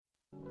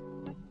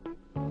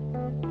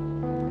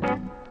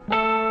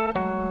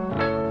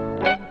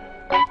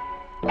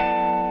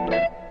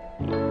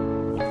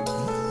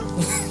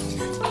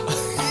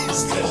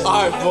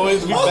Alright,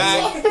 boys, we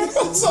back.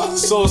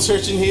 Soul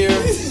searching here.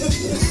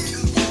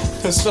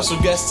 A special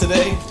guest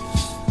today.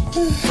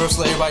 First,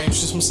 let everybody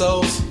introduce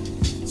themselves.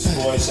 It's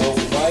your boy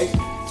Soulful Mike,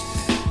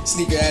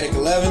 Sneaker Addict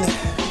 11.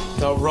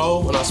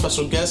 Ro, and our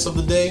special guest of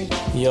the day.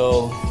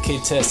 Yo,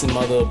 kid tested,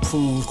 mother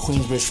approved,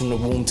 Queensbridge from the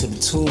womb to the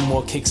tomb,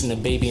 more kicks than the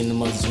baby in the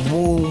mother's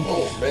womb.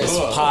 Oh, man. It's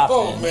popping.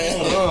 Oh, man.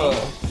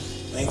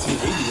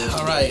 1980.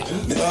 Alright.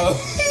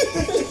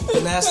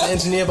 The master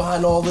engineer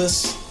behind all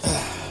this.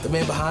 The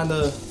man behind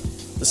the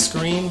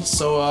screen.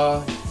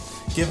 So,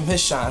 give him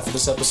his shine for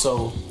this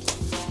episode.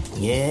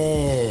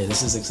 Yeah,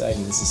 this is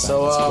exciting. This is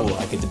cool.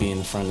 I get to be in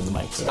the front of the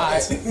mic for that.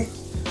 Alright.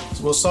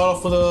 So we'll start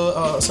off with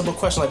a simple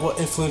question, like what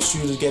influenced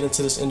you to get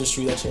into this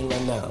industry that you're in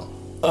right now?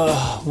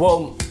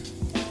 Well,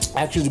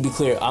 actually, to be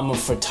clear, I'm a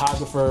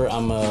photographer,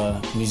 I'm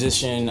a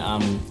musician,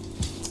 I'm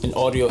an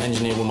audio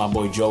engineer with my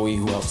boy Joey,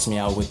 who helps me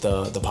out with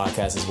the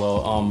podcast as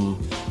well.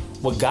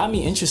 What got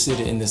me interested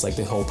in this, like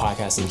the whole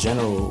podcast in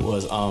general,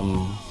 was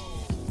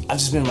I've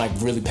just been like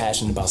really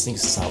passionate about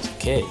sneakers since I was a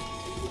kid.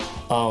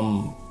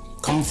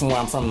 Coming from where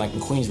I'm from, like in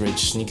Queensbridge,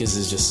 sneakers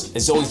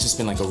it's always just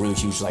been like a really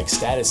huge like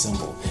status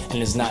symbol. And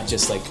it's not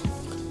just like,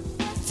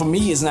 for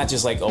me, it's not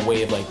just like a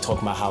way of like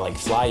talking about how like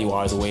fly you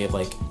are. It's a way of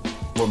like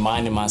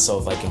reminding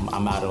myself like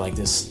I'm out of like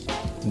this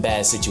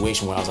bad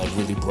situation where I was like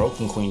really broke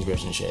in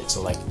Queensbridge and shit.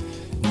 So like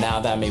now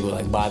that I'm able to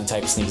like buy the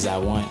type of sneakers I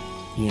want,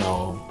 you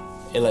know,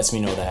 it lets me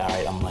know that, all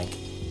right, I'm like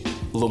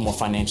a little more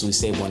financially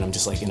stable and I'm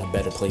just like in a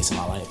better place in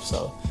my life.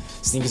 So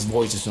sneakers have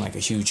always just been like a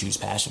huge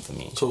passion for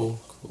me. Cool.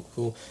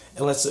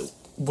 And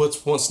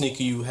what's one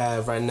sneaker you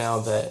have right now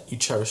that you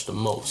cherish the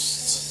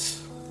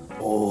most?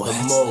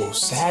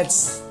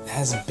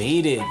 That's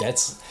baited.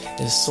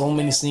 There's so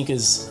many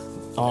sneakers.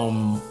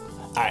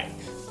 Alright.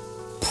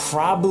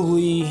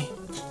 Probably,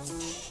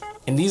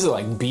 and these are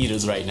like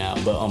beaters right now,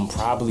 but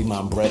probably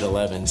my Bred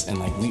 11s. And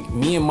like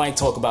me and Mike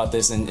talk about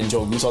this, and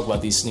Joe, we talk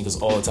about these sneakers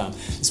all the time.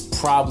 It's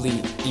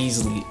probably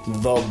easily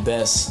the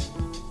best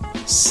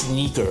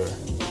sneaker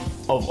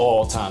of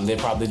all time. They're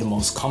probably the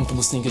most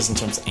comfortable sneakers in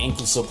terms of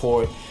ankle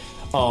support.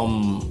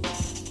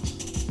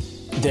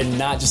 They're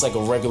not just like a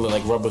regular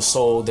like rubber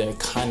sole. They're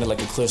kind of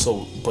like a clear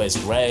sole, but it's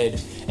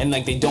red, and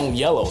like they don't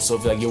yellow. So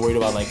if like you're worried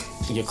about like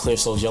your clear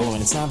sole's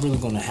yellowing, it's not really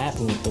going to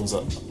happen with those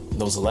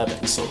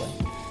 11s. So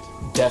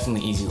like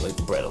definitely easy like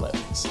the Bred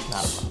 11s.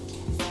 Not a problem.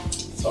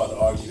 It's hard to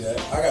argue that.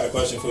 I got a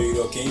question for you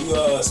though. Can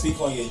you speak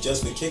on your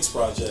Just for Kicks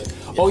project?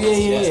 Oh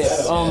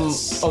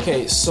yeah.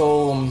 Okay,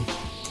 so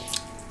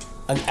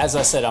as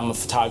I said, I'm a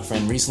photographer,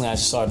 and recently I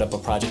just started up a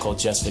project called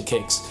Just for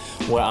Kicks,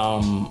 where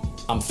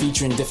I'm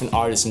featuring different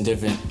artists and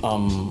different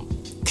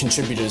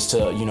contributors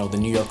to, you know, the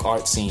New York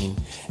art scene,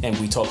 and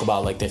we talk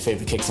about like their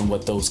favorite kicks and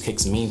what those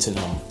kicks mean to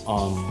them.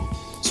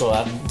 So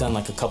I've done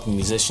like a couple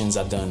musicians,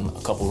 I've done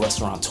a couple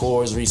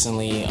restaurateurs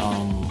recently.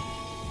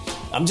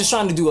 I'm just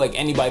trying to do like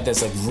anybody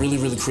that's like really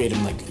creative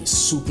and like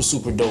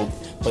super dope,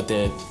 but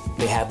they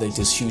have like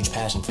this huge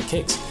passion for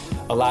kicks.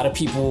 A lot of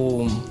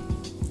people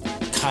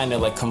kind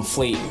of like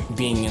conflate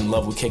being in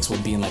love with kicks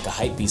with being like a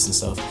hype beast and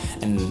stuff,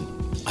 and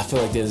I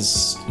feel like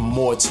there's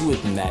more to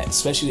it than that,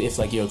 especially if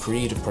like you're a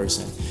creative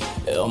person.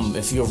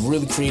 If you're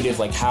really creative,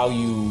 like how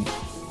you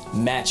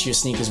match your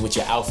sneakers with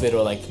your outfit,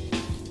 or like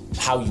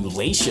how you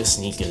lace your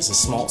sneakers,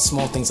 small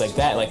things like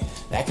that, like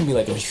that can be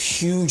like a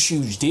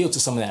huge deal to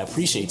someone that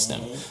appreciates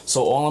them.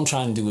 So all I'm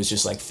trying to do is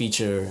just like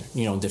feature,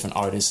 you know, different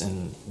artists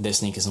and their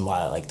sneakers and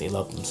why like they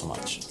love them so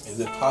much. Is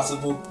it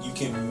possible you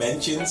can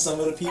mention some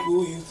of the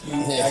people you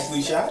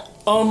actually shot?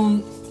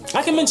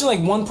 I can mention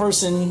like one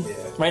person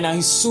right now.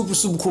 He's super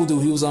cool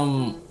dude. He was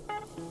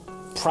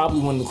probably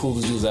one of the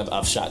coolest dudes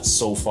I've shot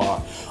so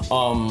far.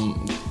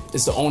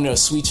 It's the owner of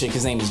Sweet Chick.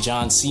 His name is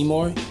John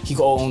Seymour. He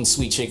owns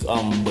Sweet Chick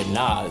with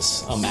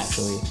Nas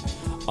actually.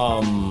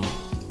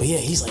 But yeah,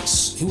 he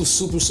was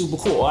super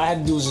cool. All I had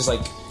to do was just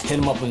like hit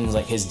him up in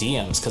like his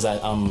DMs, because I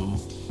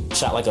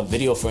shot like a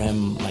video for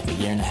him like a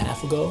year and a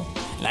half ago,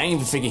 and I didn't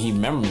even figure he'd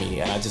remember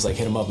me. And I just like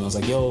hit him up and I was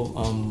like, yo,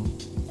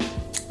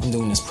 I'm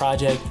doing this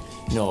project,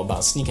 you know, about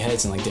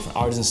sneakerheads and like different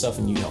artists and stuff,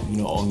 and you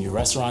know own your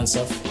restaurant and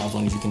stuff, and I was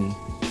wondering if you can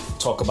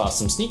talk about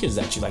some sneakers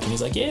that you like. And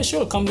he's like, yeah,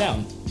 sure, come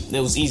down. It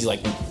was easy.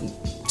 Like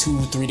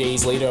 2-3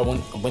 days later, I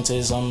went to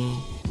his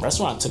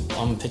restaurant, took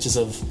pictures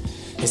of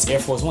his Air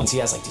Force Ones. He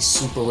has like these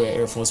super rare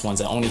Air Force Ones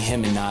that only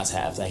him and Nas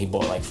have, that he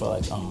bought like for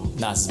like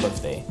Nas's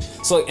birthday.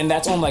 So, and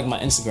that's on like my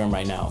Instagram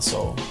right now.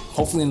 So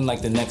hopefully in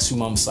like the next few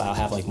months I'll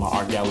have like my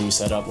art gallery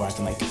set up where I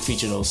can like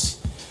feature those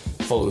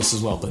photos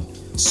as well. But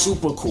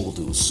super cool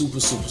dude, super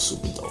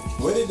dope.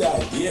 Where did the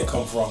idea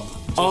come from?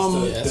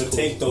 To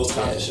take those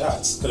kind of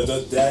shots,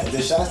 because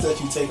the shots that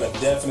you take are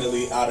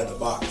definitely out of the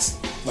box.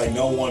 Like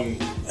no one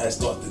has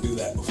thought to do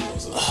that before.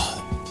 So.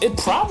 It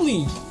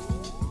probably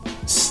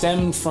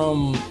stemmed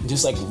from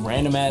just like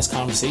random ass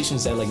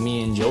conversations that like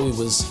me and Joey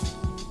was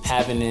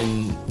having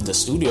in the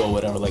studio or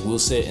whatever. Like we'll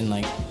sit and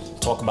like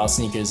talk about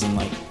sneakers and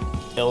like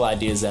ill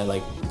ideas that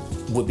like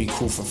would be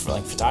cool for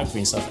like photography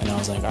and stuff. And I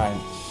was like, all right,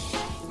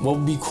 what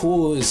would be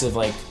cool is if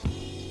like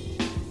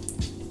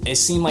it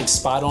seemed like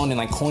spot on and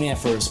like corny at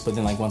first, but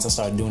then like once I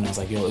started doing it, I was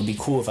like, yo, it'd be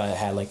cool if I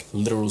had like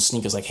literal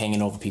sneakers like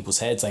hanging over people's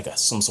heads, like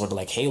some sort of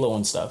like halo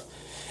and stuff.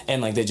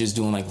 And like they're just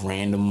doing like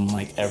random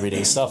like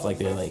everyday stuff, like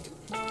they're like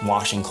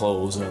washing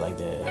clothes or like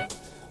they're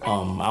I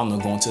don't know,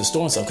 going to the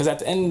store and stuff. Because at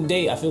the end of the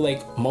day, I feel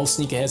like most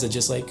sneakerheads are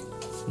just like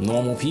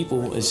normal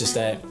people. It's just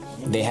that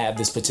they have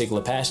this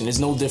particular passion. It's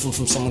no different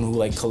from someone who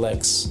like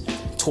collects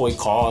toy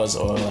cars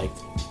or like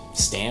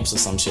stamps or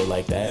some shit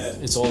like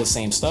that. It's all the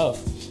same stuff.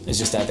 It's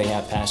just that they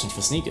have passion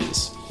for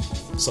sneakers.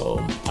 So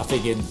I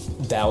figured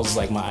that was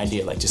like my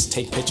idea, like just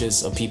take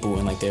pictures of people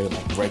in like their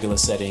like regular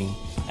setting,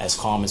 as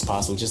calm as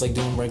possible, just like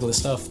doing regular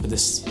stuff. But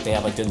they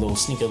have like their little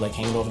sneaker like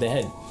hanging over their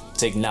head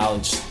to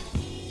acknowledge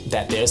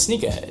that they're a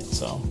sneakerhead.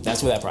 So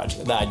that's where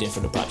the idea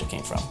for the project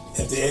came from.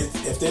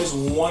 If there's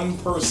one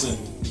person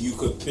you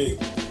could pick,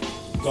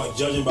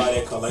 judging by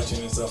their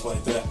collection and stuff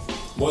like that,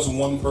 what's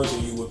one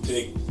person you would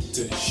pick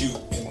to shoot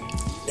and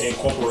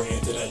incorporate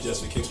into that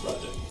Just for Kicks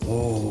project?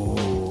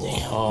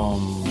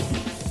 Damn.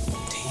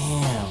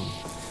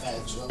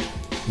 Fat Joe.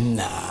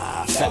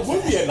 Nah. That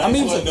would be a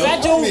nice one.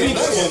 Fat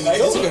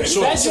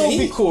Joe would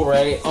be cool,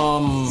 right?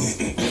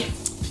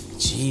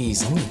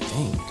 Jeez, let me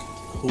think.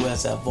 Who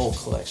has that Volt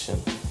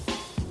collection?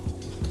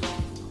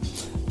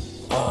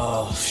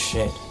 Oh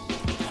shit.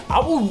 I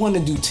would want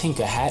to do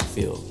Tinker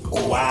Hatfield.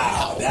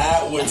 Wow,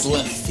 that would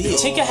left field.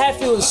 Tinker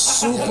Hatfield is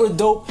super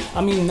dope.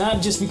 I mean,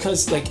 not just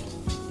because like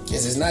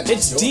It's not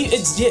it's just deep.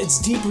 It's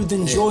deeper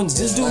than Jordans.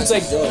 This dude's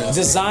like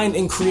designed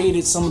and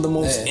created some of the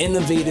most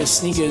innovative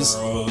sneakers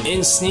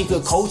in sneaker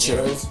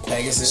culture.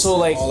 Pegasus, So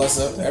like all that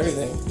stuff,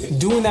 everything.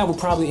 doing that would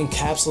probably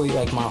encapsulate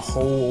like my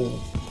whole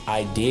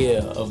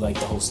idea of like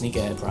the whole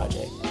sneakerhead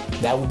project.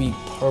 That would be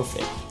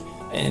perfect.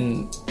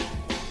 And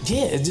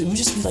yeah, it would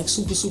just be like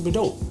super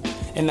dope.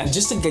 And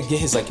just to get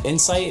his like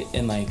insight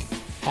and like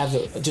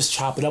just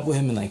chop it up with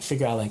him and like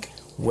figure out like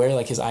where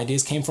like his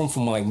ideas came from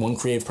like one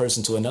creative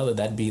person to another,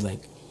 that'd be like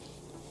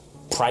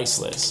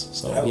priceless.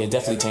 So yeah,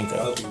 definitely Tinker.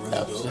 That would be really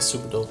dope. That's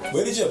super dope.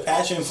 Where did your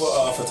passion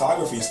for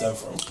photography stem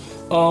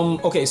from?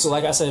 Okay, so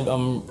like I said,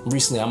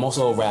 recently I'm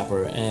also a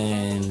rapper,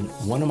 and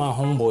one of my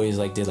homeboys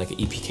like did like an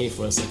EPK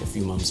for us like a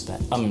few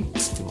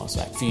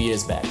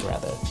years back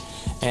rather,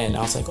 and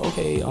I was like,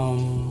 okay,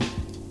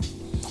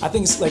 I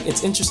think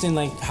it's interesting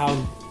like how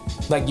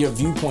like your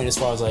viewpoint as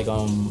far as like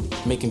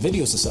making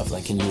videos and stuff.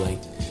 Like, can you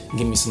like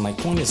give me some like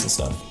pointers and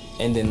stuff?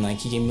 And then like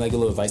he gave me like a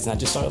little advice, and I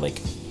just started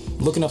like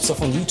looking up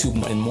stuff on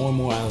YouTube, and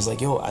more I was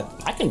like, yo,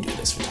 I can do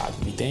this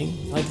photography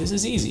thing. Like, this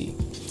is easy.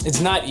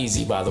 It's not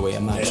easy, by the way.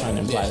 I'm not trying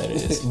to imply that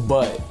it is,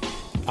 but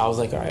I was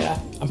like, all right,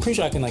 I'm pretty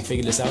sure I can like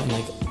figure this out. And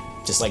like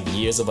just like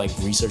years of like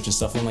research and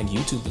stuff on like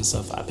YouTube and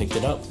stuff, I picked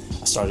it up.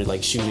 I started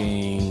like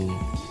shooting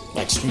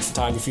like street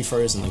photography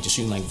first, and like just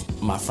shooting like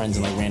my friends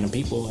and like random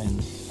people.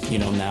 And you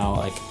know, now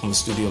like I'm a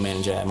studio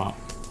manager at my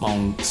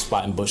own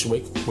spot in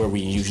Bushwick, where we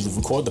usually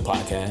record the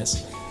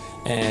podcast.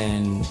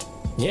 And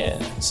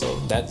yeah, so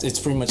it's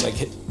pretty much like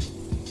history.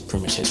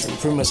 Pretty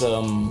much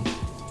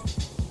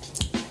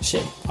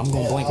shit, I'm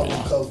going blank right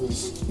now.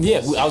 Covers. Yeah,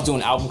 I was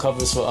doing album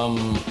covers for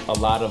a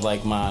lot of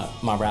like my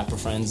rapper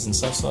friends and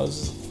stuff. So I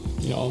was,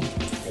 you know.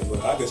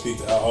 I can speak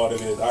to how hard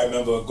it is. I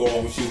remember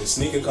going with you to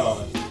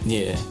SneakerCon.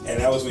 Yeah. And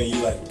that was when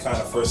you like kind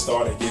of first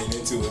started getting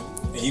into it.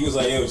 And he was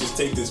like, yo, just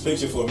take this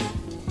picture for me.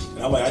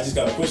 And I'm like, I just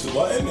gotta push the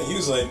button. And he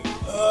was like,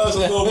 it's a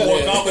little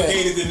more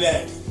complicated than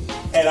that.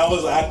 And I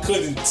was like, I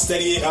couldn't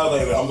steady it. I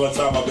was like, I'm gonna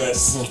try my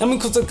best. I mean,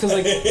 cause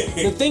like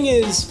the thing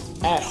is,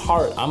 at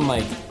heart, I'm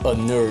like a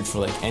nerd for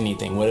like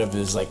anything. Whatever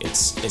it's like,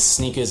 it's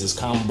sneakers, it's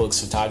comic books,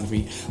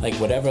 photography, like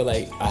whatever.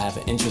 Like I have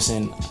an interest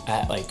in,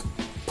 I like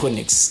put an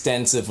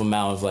extensive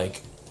amount of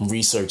like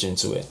research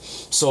into it.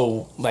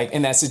 So like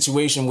in that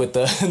situation with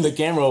the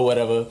camera or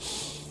whatever,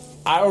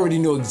 I already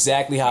knew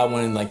exactly how I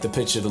wanted like the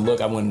picture to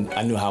look. I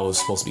knew how it was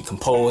supposed to be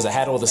composed. I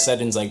had all the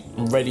settings like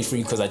ready for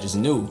you because I just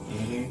knew.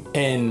 Mm-hmm.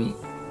 And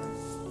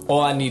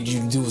all I needed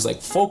you to do was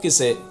like focus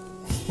it,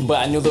 but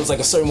I knew there was like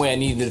a certain way I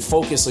needed to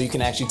focus so you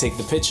can actually take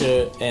the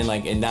picture and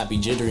like and not be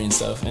jittery and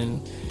stuff.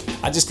 And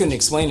I just couldn't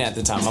explain it at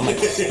the time. I'm like,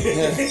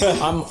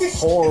 I'm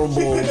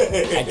horrible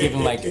at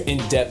giving like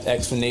in-depth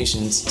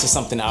explanations to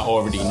something I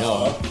already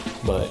know.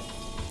 But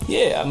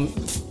yeah,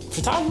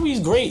 photography is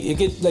great. You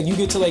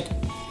get to like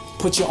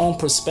put your own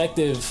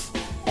perspective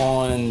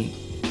on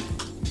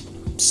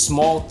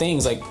small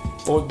things, like,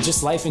 or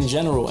just life in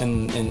general,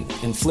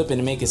 and flip it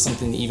and make it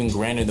something even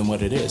grander than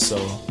what it is. So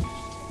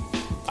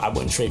I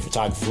wouldn't trade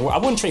photography. I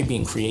wouldn't trade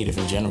being creative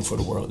in general for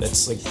the world.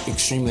 That's like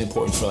extremely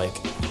important for like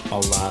a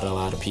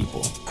lot of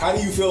people. How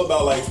do you feel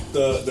about like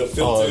the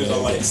filters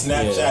on like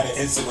Snapchat and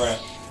Instagram?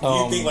 Do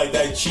you think like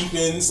that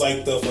cheapens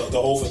like the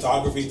whole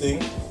photography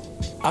thing?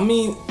 I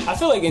mean, I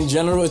feel like in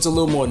general it's a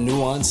little more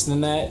nuanced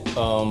than that.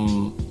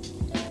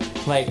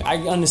 Like I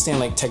understand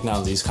like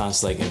technology is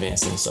constantly like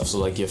advancing and stuff. So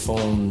like your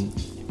phone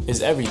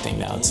is everything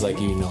now. It's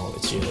like, you know,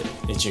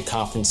 it's your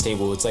conference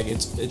table. It's like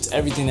it's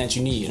everything that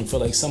you need. And for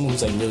like someone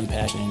who's like really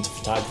passionate into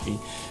photography,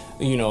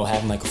 you know,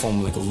 having like a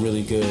phone with like a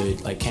really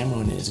good like camera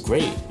on it is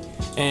great.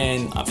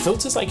 And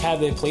filters like have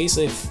their place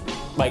if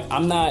like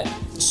I'm not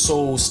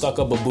so stuck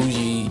up a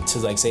bougie to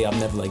like say I've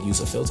never like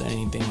used a filter or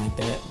anything like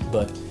that,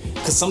 but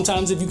because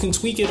sometimes if you can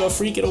tweak it or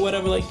freak it or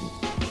whatever, like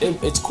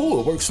it's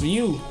cool, it works for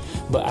you.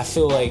 But I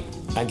feel like,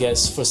 I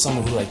guess for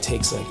someone who like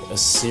takes like a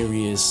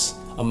serious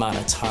amount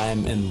of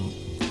time and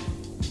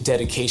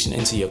dedication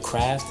into your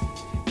craft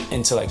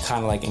and to like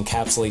kind of like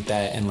encapsulate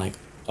that in like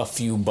a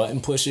few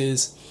button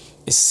pushes,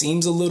 it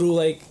seems a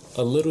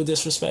little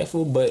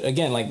disrespectful. But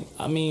again, like,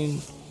 I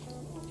mean,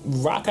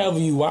 rock however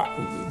you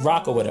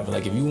rock or whatever.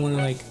 Like if you want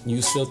to like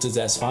use filters,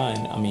 that's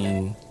fine. I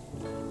mean,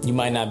 you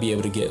might not be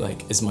able to get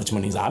like as much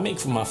money as I make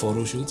for my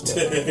photo shoots,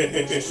 but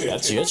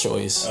that's your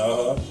choice.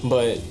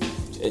 But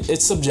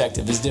it's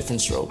subjective. It's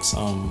different strokes.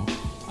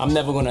 I'm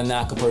never gonna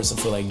knock a person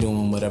for like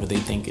doing whatever they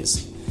think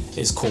is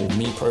cool.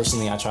 Me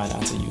personally, I try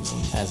not to use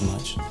them as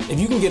much. If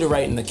you can get it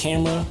right in the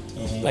camera,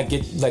 like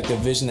get like the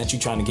vision that you're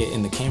trying to get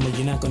in the camera,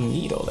 you're not gonna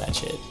need all that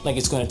shit. Like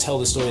it's gonna tell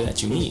the story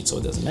that you need, so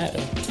it doesn't matter.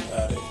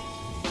 Got it.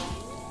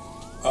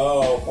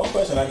 One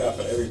question I got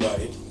for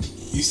everybody.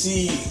 You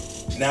see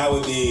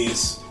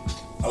nowadays,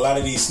 a lot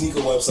of these sneaker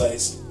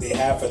websites, they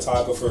have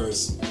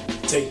photographers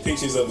take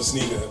pictures of the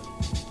sneaker,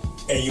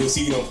 and you'll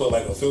see them put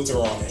like a filter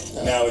on it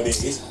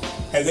nowadays.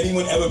 Has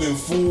anyone ever been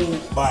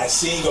fooled by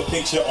seeing a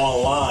picture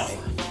online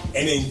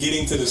and then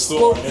getting to the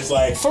store and it's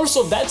like... First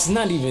off, that's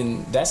not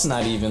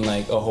even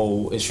like a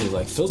whole issue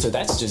like filter.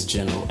 That's just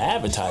general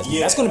advertising.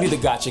 Yeah. That's going to be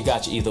the gotcha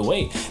either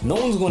way. No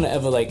one's going to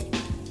ever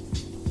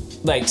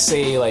like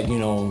say like, you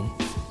know,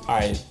 all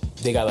right,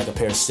 they got like a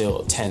pair of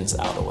steel 10s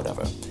out or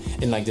whatever,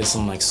 and like there's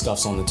some like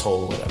scuffs on the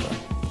toe or whatever.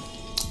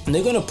 And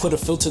they're gonna put a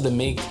filter to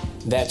make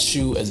that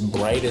shoe as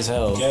bright as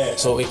hell,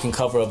 so it can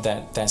cover up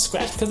that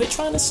scratch because they're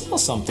trying to sell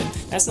something.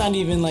 That's not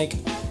even like,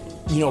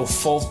 you know,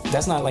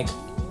 that's not like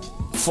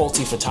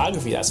faulty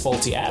photography. That's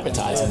faulty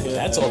advertising.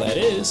 That's all that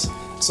is.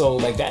 So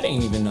like that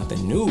ain't even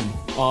nothing new.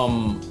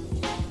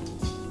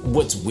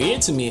 What's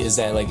weird to me is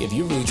that like if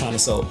you're really trying to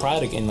sell a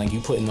product and like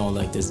you putting all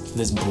like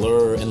this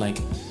blur and like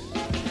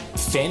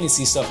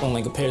fantasy stuff on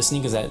like a pair of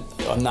sneakers that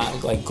are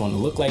not like going to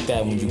look like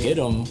that when you get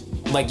them,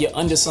 like you're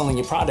underselling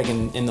your product,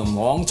 and in the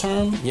long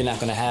term you're not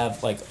going to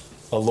have like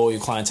a loyal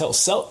clientele.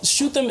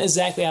 Shoot them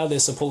exactly how they're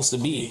supposed to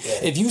be.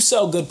 If you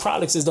sell good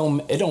products, it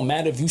don't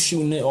matter if you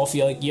shooting it off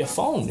your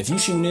phone, if you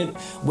shooting it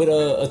with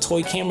a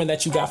toy camera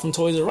that you got from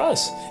Toys R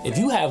Us. If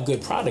you have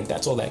good product,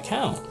 that's all that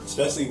counts.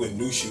 Especially with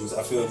new shoes,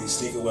 I feel these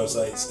sneaker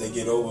websites, they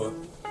get over.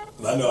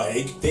 I know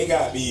they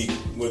got me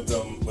with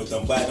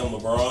them platinum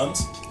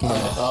LeBrons.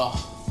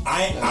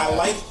 I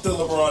like the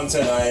LeBron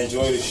 10. I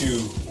enjoy the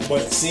shoe,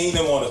 but seeing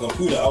them on a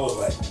computer, I was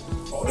like,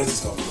 "Oh, this is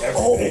gonna be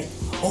everything."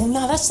 Oh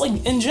no, that's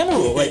like in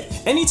general. Like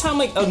anytime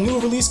like a new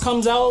release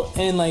comes out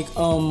and like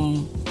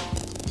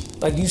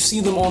you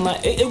see them online,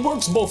 it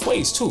works both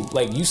ways too.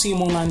 Like you see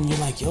them online and you're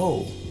like,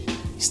 "Yo,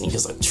 these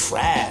sneakers are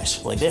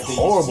trash. Like they're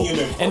horrible."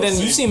 And then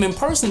you see them in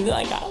person, they're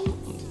like,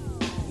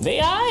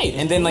 "They alright."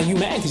 And then like you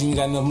mad because you ain't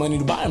got enough money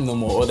to buy them no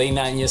more, or they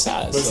not in your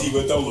size. But see,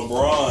 with them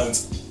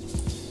LeBrons,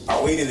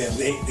 I waited and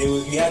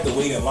you had to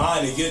wait in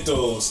line to get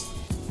those,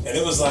 and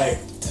it was like,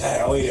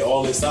 dang, I waited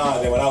all this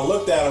time. And when I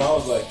looked at them, I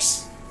was like,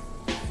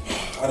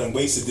 I done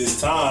wasted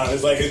this time.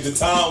 It's like, is the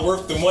time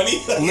worth the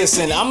money?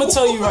 Listen, I'm gonna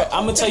tell you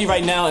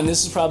right now, and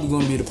this is probably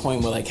gonna be the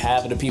point where like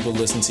half of the people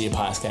listen to your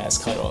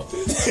podcast cut off.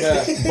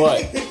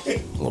 But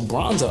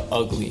LeBrons are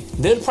ugly.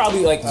 They're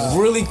probably like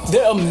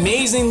they're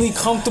amazingly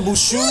comfortable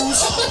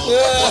shoes.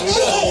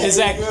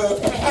 Exactly.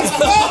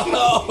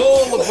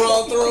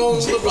 LeBron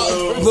throws.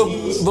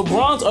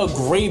 LeBrons are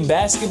great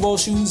basketball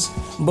shoes,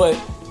 but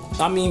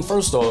I mean,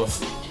 first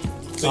off,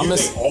 so you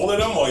think all of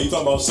them, or are you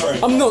talking about certain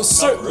numbers?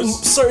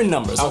 Certain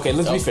numbers. Okay,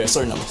 let's be fair,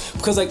 certain numbers.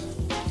 Because like,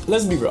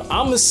 let's be real.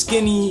 I'm a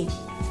skinny,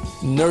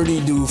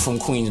 nerdy dude from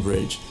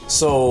Queensbridge.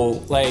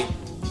 So like,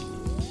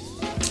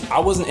 I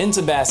wasn't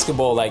into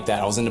basketball like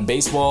that. I was into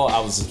baseball.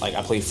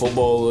 I played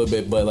football a little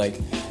bit, but like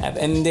at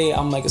the end of the day,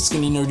 I'm like a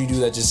skinny, nerdy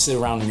dude that just sit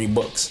around and read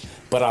books.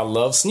 But I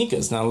love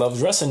sneakers and I love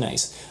dressing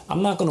nice.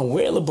 I'm not gonna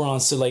wear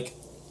LeBrons to like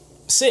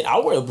sit.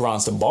 I'll wear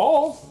LeBrons to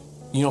ball,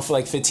 you know, for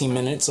like 15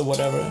 minutes or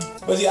whatever.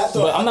 But see,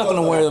 I'm not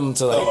gonna wear them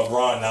to like. The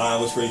LeBron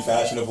 9 was pretty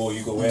fashionable.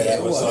 You could wear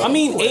that with something. I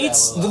mean, the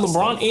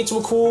LeBron 8s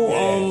were cool.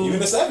 Even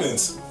the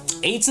 7s.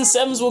 8s and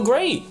 7s were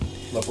great.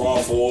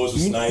 LeBron 4s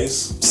was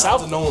nice.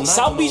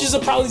 South Beaches are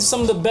probably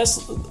some of the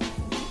best.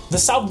 The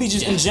South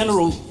Beaches in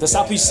general, the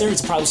South Beach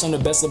series are probably some of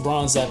the best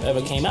LeBrons that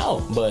ever came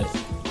out. But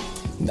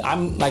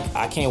I'm like,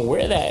 I can't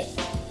wear that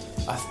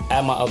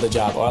at my other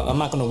job. Or I'm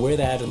not gonna wear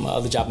that at my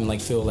other job and like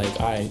feel like,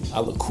 all right, I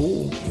look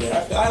cool.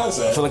 Yeah, I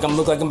understand. I feel like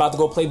I'm about to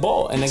go play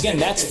ball. And again,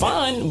 that's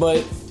fine.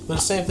 But the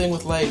same thing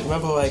with like,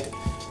 remember like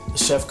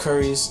Chef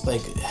Curry's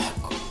like.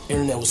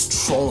 Internet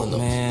was trolling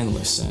them. Man,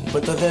 listen.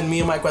 But then me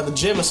and Mike were at the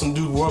gym and some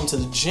dude wore them to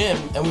the gym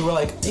and we were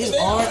like, these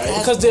aren't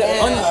because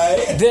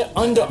they're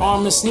Under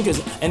Armour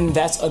sneakers, and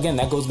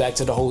that goes back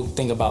to the whole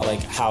thing about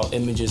like how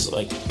images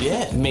like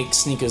make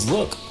sneakers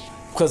look.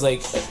 Because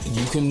like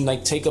you can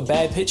like take a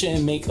bad picture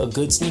and make a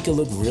good sneaker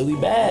look really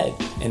bad,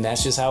 and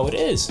that's just how it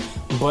is.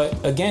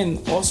 But again,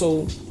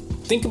 also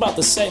think about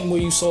the setting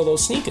where you saw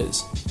those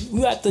sneakers.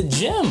 You at the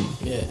gym.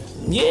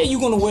 Yeah, you're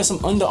gonna wear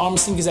some Under Armour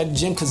sneakers at the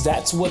gym because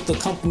that's what the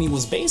company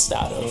was based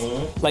out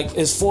of. Like,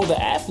 it's for the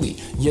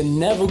athlete. You're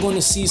never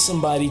gonna see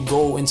somebody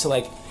go into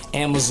like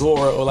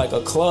Amazora or like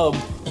a club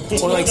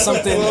or like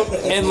something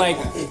and like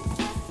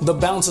the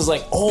bouncer's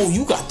like, oh,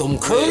 you got them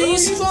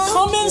curlies?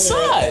 Come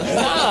inside.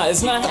 Nah,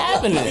 it's not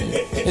happening.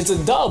 It's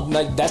a dub.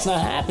 Like, that's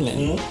not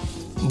happening.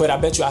 But I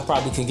bet you I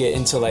probably could get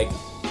into like,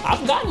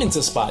 I've gotten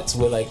into spots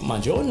where like my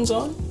Jordans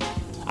on.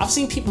 I've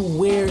seen people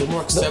wear. They're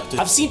more accepted.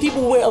 I've seen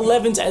people wear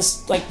 11s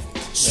as like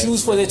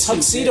shoes for their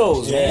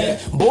tuxedos, man.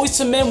 Boys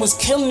to Men was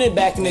killing it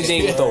back in the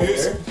day with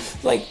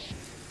those. Like,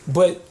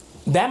 but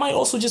that might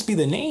also just be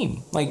the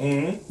name. Like,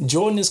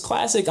 Jordan is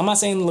classic. I'm not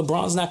saying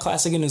LeBron's not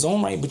classic in his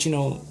own right, but you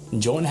know,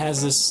 Jordan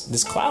has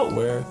this clout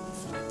where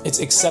it's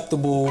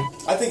acceptable.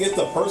 I think it's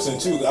the person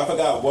too. I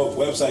forgot what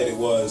website it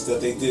was that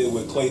they did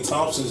with Klay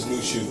Thompson's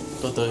new shoe,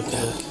 But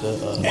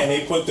and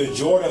they put the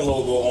Jordan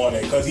logo on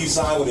it because he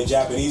signed with a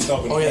Japanese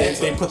company. oh yeah,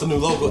 they put the new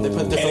logo. They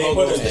put and different they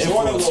logos. put the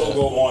Jordan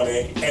logo on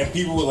it, and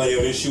people were like,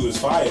 "Yo, this shoe is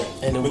fire."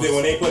 And it but then was-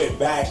 when they put it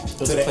back to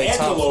was the Klay Anta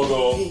Thompson.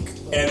 logo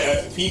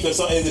and Peak or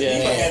something, is it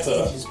Peak or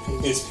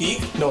Anta? It's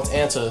Peak. No, it's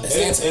Anta.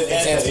 It's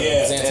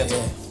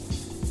Anta.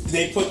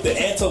 They put the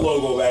Anta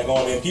logo back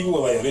on it, and people were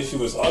like, "This shoe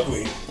was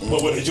ugly,"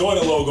 but with the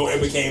Jordan logo, it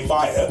became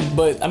fire.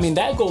 But I mean,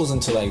 that goes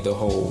into like the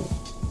whole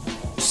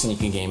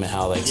sneaker game and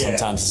how like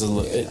sometimes it's a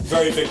little.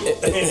 Very fickle.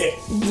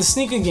 The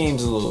sneaker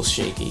game's a little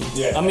shaky.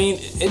 Yeah. I mean,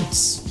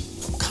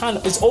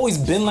 it's always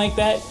been like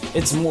that.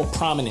 It's more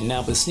prominent now,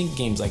 but the sneaker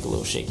game's like a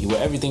little shaky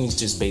where everything's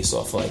just based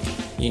off like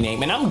your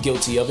name. And I'm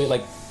guilty of it.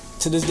 Like,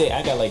 to this day,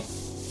 I got like,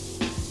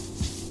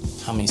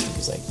 how many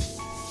sneakers? Like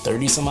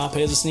 30 some odd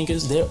pairs of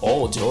sneakers. They're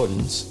all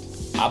Jordans.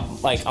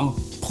 I'm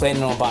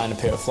planning on buying a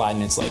pair of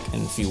Flyknits like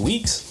in a few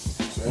weeks,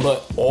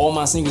 but all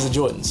my sneakers are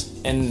Jordans,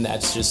 and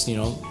that's just, you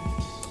know,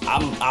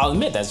 I'll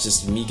admit that's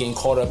just me getting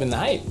caught up in the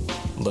hype,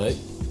 but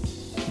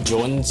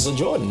Jordans are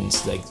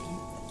Jordans. Like,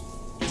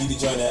 You need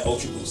to join that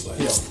Ultra Boost life.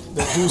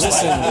 The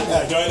boost,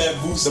 Join that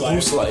Boost the life.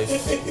 boost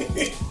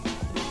life.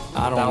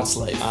 Bounce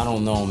life. I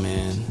don't know,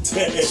 man.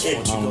 No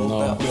I don't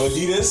know.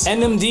 Adidas.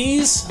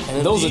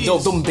 NMDs, those are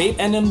dope. Them Bape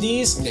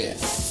NMDs, Yeah.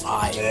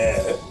 fire,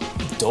 Yeah.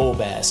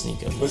 dope ass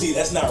sneaker. But see,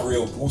 that's not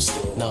real Boost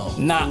though. No.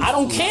 Nah, I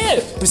don't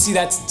care. But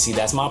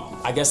that's my.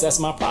 I guess that's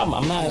my problem.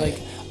 I'm not like.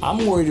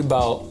 I'm worried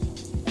about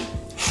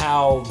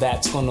how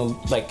that's gonna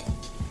like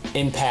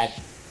impact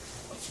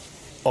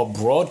a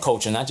broad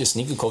culture, not just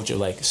sneaker culture,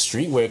 like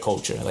streetwear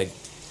culture. Like,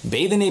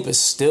 Bathing Ape is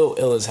still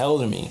ill as hell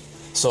to me.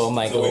 So I'm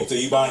like, So wait till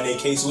you buying a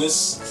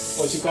K-Swiss,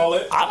 what you call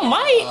it? I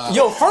might.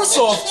 Yo, first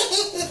off,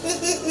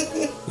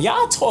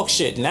 y'all talk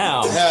shit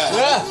now.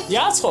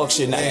 Y'all talk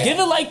shit now. Give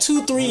it like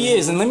 2-3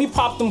 years and let me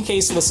pop them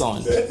K-Swiss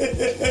on.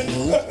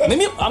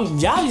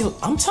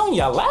 I'm telling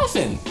y'all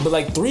laughing. But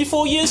like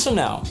 3-4 years from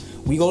now,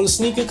 we go to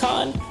Sneaker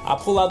Con, I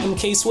pull out them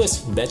K-Swiss.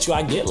 Bet you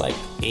I get like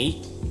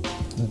 8.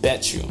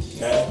 Bet you.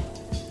 Nah.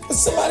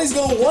 Somebody's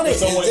gonna want it.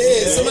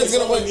 Somebody's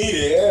gonna want need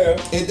it.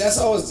 Yeah. it.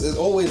 It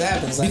always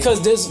happens. Like,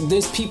 Because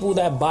there's people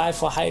that buy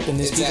for hype and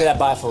there's people that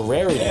buy for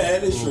rarity. Yeah,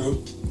 that is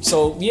true.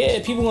 So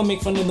yeah, people gonna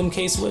make fun of them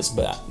K-Swiss,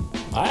 but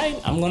alright,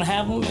 I'm gonna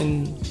have them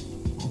and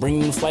bring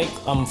them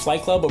to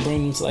Flight Club or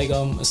bring them to like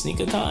a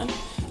Sneaker Con.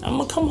 I'm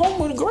gonna come home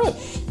with a grip.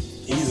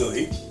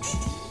 Easily.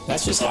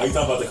 That's just Oh, how. you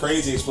talking about the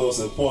crazy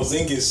explosive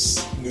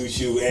Porzingis new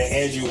shoe and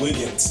Andrew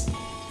Wiggins.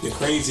 The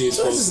crazy this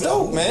explosive. is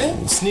dope,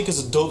 man.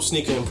 Sneaker's a dope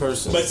sneaker in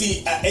person. But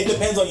see, it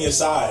depends on your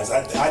size.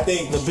 I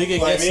think The bigger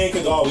it like gets, me and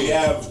Kadar, we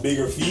have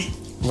bigger feet.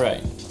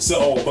 Right.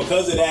 So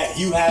because of that,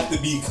 you have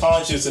to be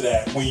conscious of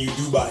that when you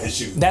do buy a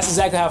shoe. That's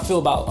exactly how I feel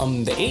about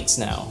the 8s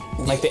now.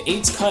 Like the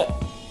 8s cut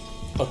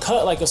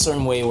like a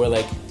certain way where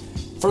like,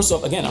 first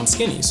off, again, I'm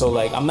skinny, so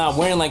like I'm not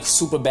wearing like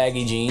super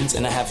baggy jeans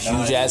and I have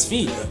huge ass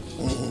feet.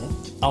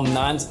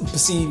 But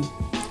see,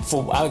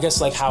 for I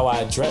guess like how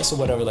I dress or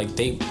whatever, like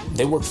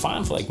they work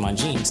fine for like my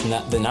jeans,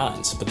 not the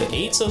 9s. But the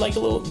 8s are like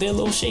they're a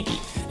little shaky.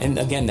 And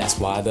again, that's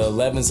why the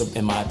 11s are,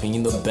 in my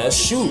opinion, the best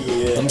shoe.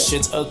 Yeah. Them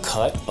shits are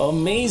cut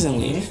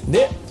amazingly.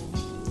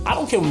 I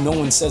don't care what no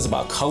one says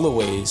about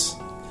colorways.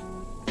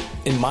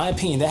 In my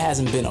opinion, there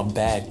hasn't been a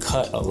bad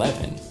cut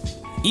 11.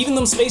 Even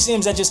them Space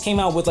Jams that just came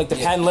out with like the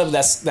patent leather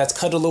that's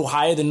cut a little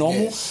higher than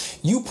normal. Yeah.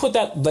 You put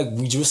that, like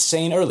we were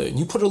saying earlier,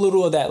 you put a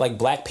little of that like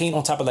black paint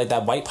on top of like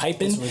that white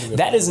piping.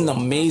 That is an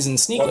amazing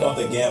sneaker. What about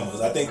the Gammas?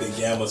 I think the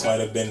Gammas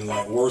might have been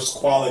like worse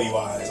quality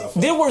wise.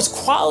 They're worse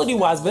quality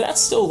wise, but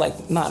that's still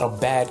like not a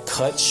bad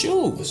cut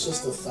shoe. It's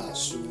just a thought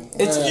shoe.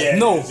 It's Yeah,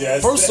 no.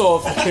 yes. First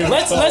off,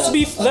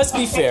 let's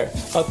be fair.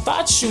 A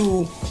thought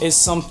shoe is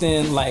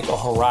something like a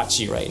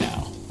Huarache right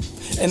now.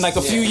 And like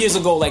a few years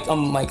ago, like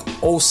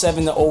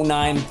 07 to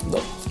 09,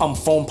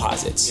 foam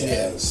posits.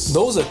 Yes.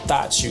 Those are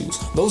thought shoes.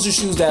 Those are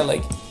shoes that are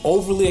like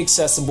overly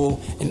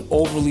accessible and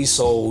overly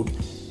sold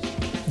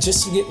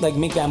just to get like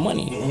make that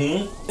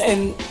money.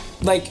 And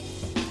like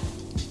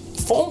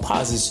foam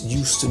posits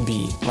used to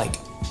be like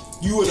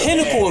You were the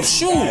pinnacle man of if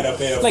shoe. you had a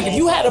pair of Like if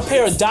you had a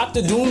pair of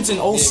Dr. Dooms in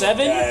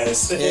 07,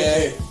 Yes.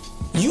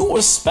 you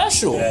were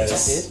special.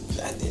 Yes.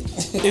 I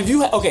did. If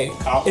you had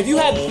if you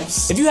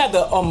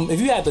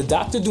had the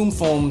Dr. Doom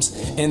foams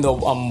and the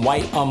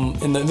white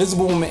and the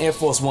Invisible Woman Air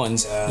Force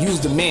Ones, you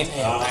was the man.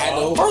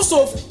 First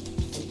off,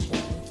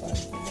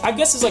 I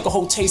guess it's like a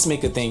whole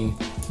tastemaker thing,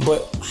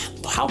 but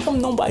how come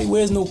nobody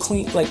wears no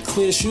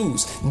clear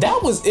shoes?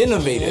 That was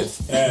innovative.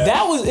 Yeah.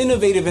 That was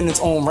innovative in its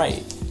own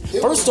right.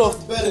 First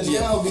off, better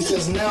now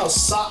because now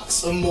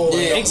socks are more.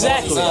 Yeah,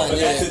 exactly. But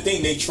that's the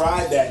thing. They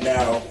tried that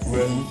now.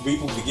 When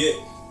people forget,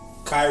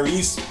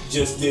 Kyrie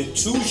just did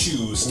 2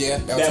 shoes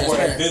that that were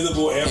transparent.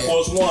 invisible Air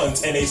Force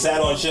Ones, and they sat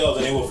on shelves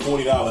and they were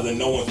 $40, and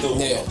no one threw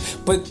them.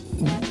 But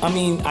I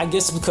mean, I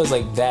guess because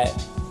like that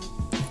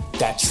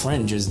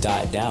trend just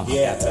died down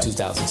after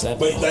 2007.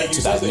 But like you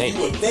said, 2008.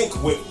 you would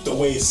think with the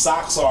way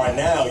socks are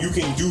now, you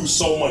can do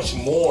so much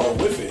more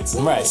with it.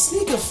 Right. The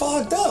sneaker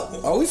fogged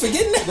up. Are we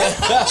forgetting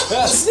that?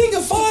 The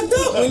sneaker fogged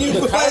up when you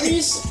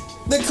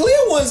the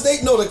clear ones.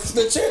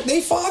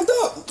 They fogged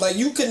up. Like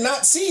you could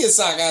not see a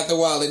sock after a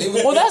while.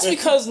 Well, that's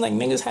because like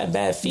niggas had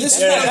bad feet. This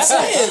is what I'm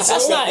saying.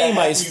 That's not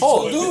anybody's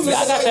fault. Dude, Y'all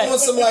got that.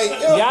 Some like,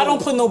 yo, Y'all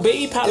don't put no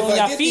baby powder on if I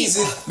y'all get feet.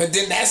 these, but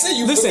then that's it.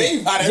 You Listen, put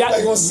baby powder,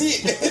 everybody gonna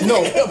see it.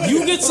 No,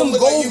 you get some Look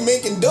gold. like you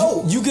making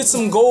dough. You get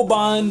some gold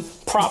bond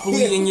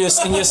properly in your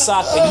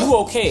sock, and you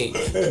okay.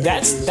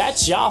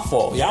 That's y'all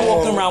fault. Y'all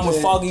walking around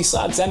with foggy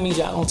socks. That means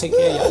y'all don't take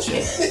care of y'all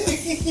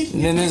shit.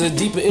 And then there's a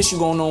deeper issue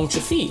going on with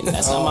your feet, and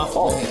that's not my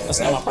fault. That's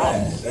not my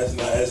problem.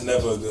 That's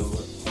never a good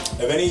one.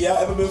 Have any of y'all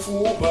ever been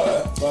fooled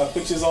by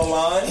pictures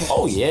online?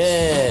 Oh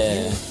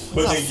yeah.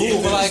 But they get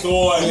into the like,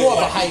 store and more of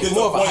a like, hype.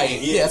 More of a hype.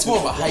 Yeah, it's more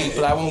of a hype.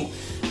 But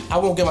I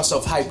won't get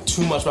myself hyped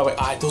too much. But I'm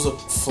like, all right, those are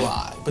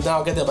fly. But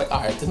now I get there, like,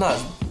 all right, they're not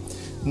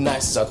as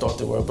nice as I thought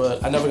they were.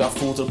 But I never got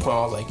fooled to the point where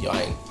I was like, yo,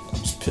 I'm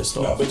just pissed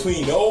off.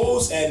 Between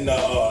those and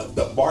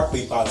the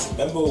Barkley posit.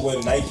 Remember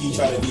when Nike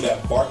tried to do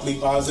that Barkley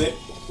posit?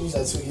 Was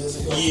that 2 years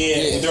ago?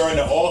 Yeah, during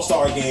the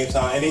All-Star game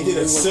time, and they did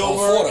a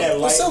silver and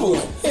light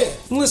blue.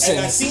 Listen,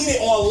 And I seen it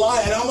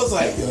online, and I was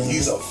like, yo,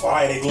 these are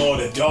fire. They glow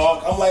in the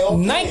dark. I'm like, okay.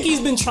 Nike's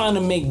been trying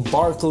to make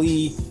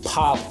Barkley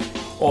pop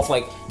off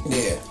like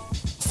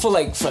for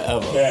like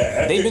forever.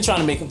 Yeah. They've been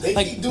trying to make him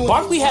like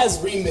Barkley has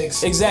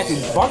remix.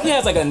 Exactly. Barkley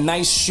has like a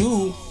nice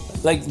shoe.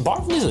 Like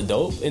Barkley's a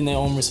dope in their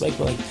own respect,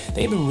 but like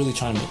they've been really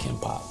trying to make him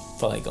pop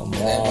for like a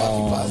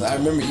long. I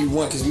remember you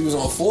won because we was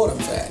on Fordham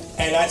Fat.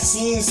 And I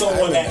seen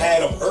someone that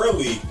had them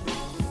early,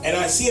 and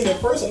I see them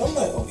in person. I'm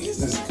like, oh,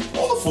 this is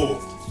awful.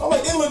 I'm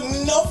like, they look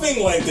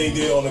nothing like they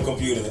did on the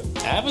computer.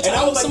 And I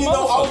was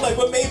like,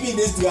 but maybe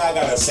this guy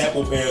got a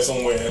sample pair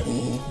somewhere.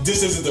 Mm-hmm.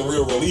 This isn't the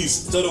real release.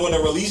 So that when the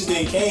release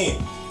day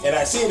came, and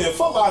I seen it in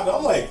Foot Locker,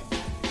 I'm like,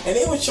 and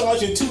they were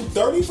charging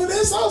 $230 for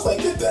this. I was like,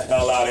 get the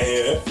hell out of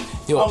here.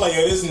 I'm like,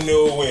 yo, there's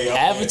no way.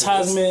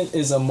 Advertisement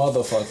is a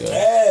motherfucker.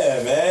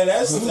 Yeah, man,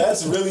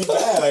 that's really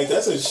bad. Like,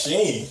 that's a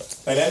shame.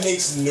 Like, that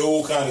makes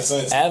no kind of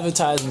sense.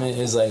 Advertisement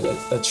is like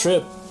a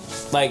trip.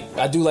 Like,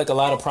 I do like a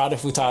lot of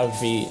product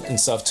photography and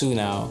stuff too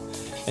now,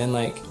 and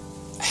like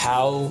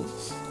how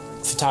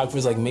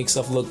photographers like make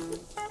stuff look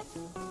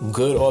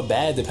good or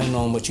bad depending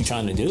on what you're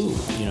trying to do.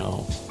 You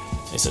know,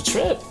 it's a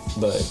trip,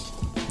 but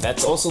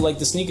that's also like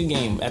the sneaker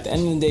game. At the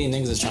end of the day,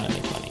 niggas is trying to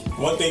make money.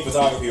 One thing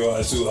photography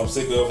wise too, I'm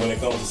sick of when it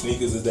comes to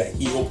sneakers is that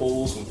heel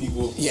pose when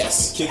people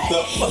kicked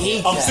up.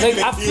 I'm sick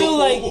of I feel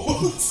like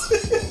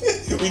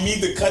we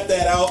need to cut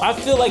that out. I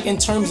feel like in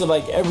terms of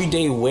like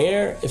everyday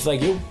wear, if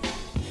like you're,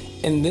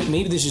 and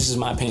maybe this is just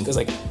my opinion, because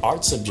like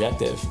art's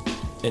subjective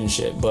and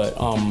shit, but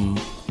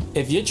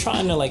if you're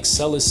trying to like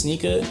sell a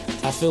sneaker,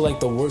 I feel like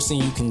the worst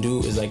thing you can do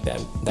is like that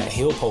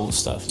heel pose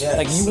stuff. Yes.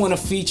 Like you want to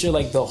feature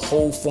like the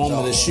whole form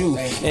of the shoe,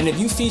 and if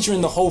you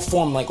featuring the whole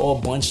form like all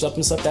bunched up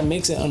and stuff, that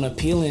makes it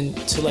unappealing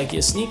to like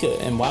your sneaker.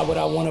 And why would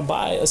I want to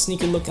buy a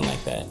sneaker looking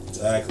like that?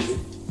 Exactly.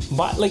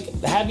 But like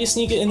have your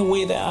sneaker in the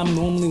way that I'm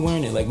normally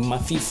wearing it, like my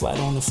feet flat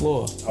on the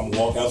floor.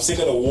 I'm sick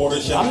of the water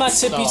shots. I'm not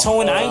tippy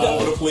toeing. I ain't all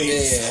over the got.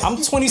 place.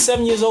 I'm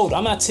 27 years old.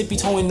 I'm not tippy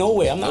toeing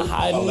nowhere. I'm not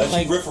hiding. Unless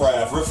Like you Riff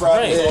Raff. Riff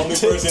Raff is the only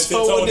person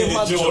Tiptoeing tiptoeing in in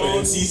my the Jordans.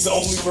 Jordans. He's the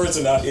only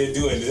person out here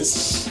doing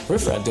this.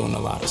 Riff Raff doing a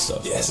lot of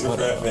stuff. Yes, Riff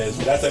Raff is.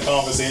 But that's a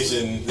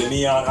conversation. The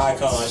neon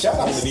icon. Shout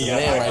out to the neon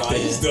Man icon. right there.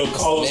 He's still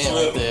Carlos Man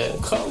Slim. right there.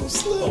 Carlos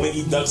Slim. Only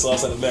eat duck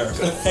sauce in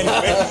America.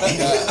 Anyway.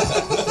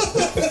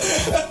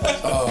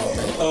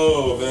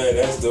 Oh man,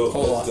 that's dope.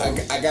 Hold on,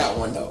 I got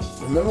one though.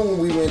 Remember when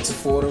we went to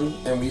Fordham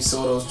and we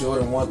saw those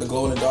Jordan 1, the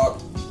glow in the dark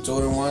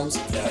Jordan 1s?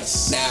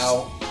 Yes.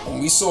 Now, when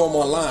we saw them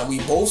online, we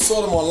both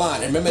saw them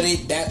online. And remember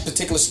that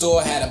particular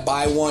store had a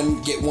buy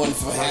one, get one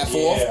for half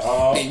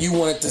off? And you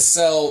wanted to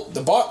sell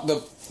the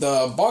Barkley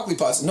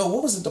deposit. No,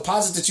 what was the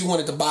deposit that you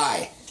wanted to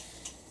buy?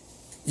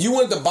 You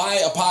wanted to buy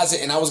a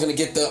posit, and I was going to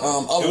get the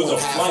other one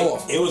half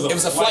off. It was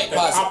a flight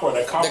posit.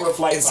 The copper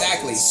flight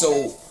exactly.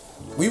 So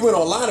we went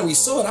online and we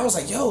saw it. I was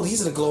like, yo,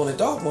 these are the glow in the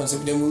dark ones.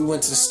 And then we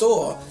went to the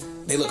store.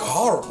 They look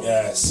horrible.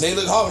 Yes. They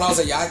look horrible. And I was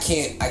like, yeah, I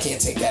can't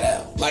take that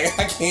out. Like,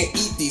 I can't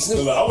eat these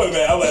sneakers. I would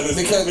have let this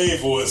get paid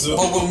for it. So.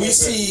 But when we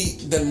see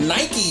the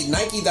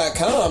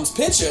Nike.com's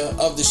picture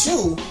of the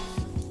shoe,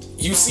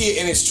 you see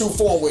it in its true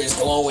form where it's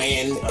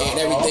glowing and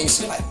everything.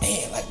 So you're like,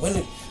 man,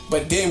 like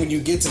but then when you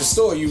get to the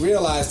store, you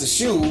realize the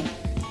shoe,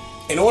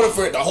 in order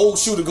for the whole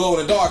shoe to glow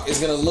in the dark, is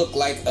gonna look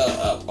like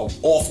a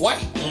off-white.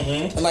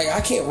 Mm-hmm. And like, I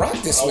can't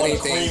rock this with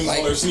anything. Cream like,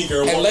 color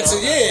sneaker.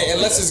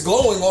 Unless it's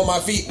glowing on my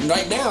feet. And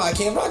right now, I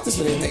can't rock this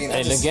with anything.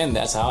 And again,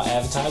 that's how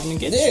advertisement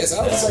gets. Yes,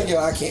 I was like, yo,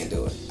 I can't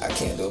do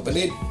it. But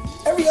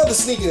every other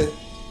sneaker,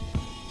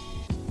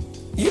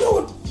 you know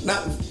what?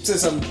 Not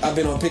since I've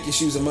been on Pick Your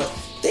Shoes a month,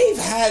 they've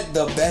had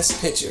the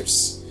best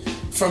pictures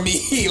for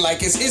me.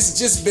 Like it's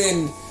just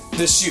been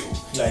the shoe.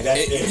 Like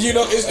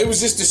it was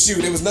just the shoe.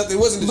 There was nothing. It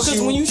wasn't the shoe.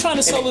 Because when you're trying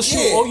to sell a shoe,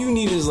 all you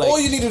need is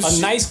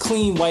a nice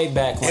clean white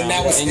background. And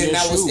that was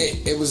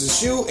it. It was a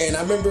shoe, and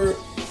I remember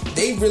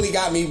they really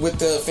got me with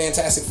the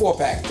Fantastic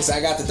 4-pack because I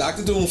got the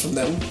Dr. Dooms from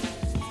them.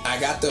 I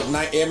got the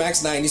Air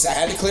Max 90s. I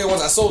had the clear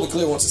ones. I sold the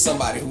clear ones to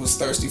somebody who was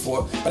thirsty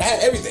for it. But I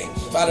had everything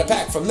out of the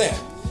pack from them.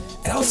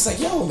 And I was just like,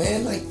 yo,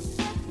 man, like.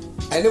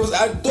 And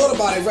I thought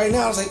about it right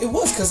now. I was like, it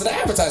was because of the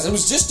advertising. It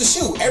was just the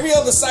shoe. Every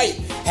other site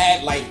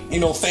had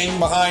Thing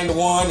behind the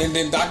one and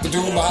then Dr.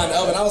 Doom behind the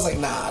other. And I was like,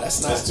 nah,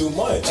 that's too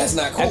much. That's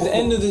not cool. At the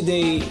end of the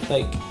day,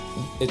 like,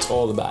 it's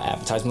all about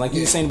advertising. Like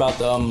you were saying about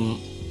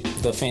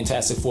the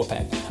Fantastic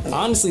 4-pack.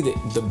 Honestly,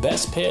 the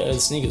best pair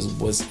of sneakers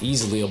was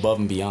easily above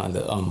and beyond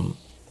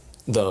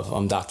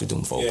the Dr.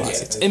 Doom 4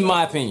 classics, in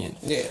my opinion.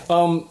 Yeah.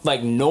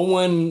 Like no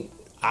one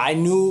I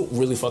knew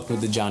really fucked with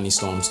the Johnny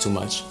Storms too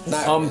much.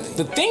 Really.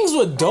 The things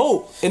were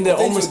dope in their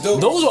almost.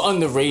 Those were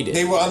underrated.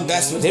 They were.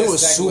 They were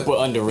super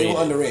underrated. They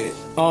were underrated.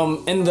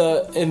 And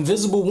the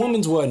Invisible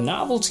Women's were a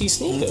novelty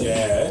sneaker.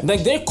 Yeah.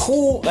 Like they're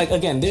cool. Like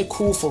again, they're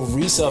cool for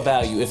resale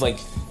value. If like,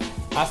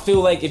 I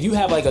feel like if you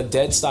have like a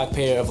dead stock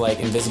pair of like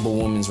Invisible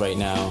Women's right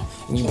now,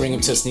 and you bring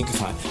them to a sneaker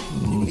con,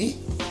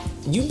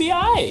 you'd be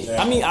alright. Yeah.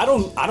 I mean, I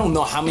don't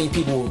know how many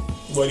people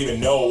wouldn't even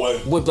know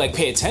what would like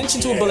pay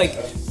attention to it, but like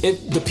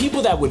if the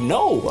people that would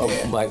know,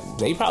 like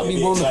they probably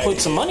be willing to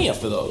put some money up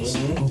for those.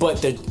 Mm-hmm.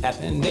 But at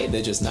the end of the day,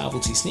 they're just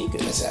novelty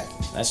sneakers.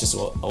 Exactly. That's just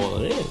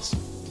all it is.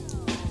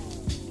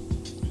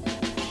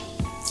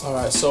 All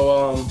right,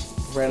 so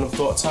random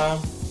thought time.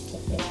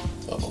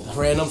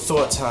 Random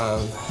thought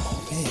time.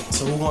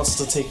 So who wants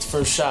to take the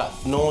first shot?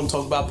 No one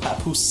talk about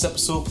Papoose this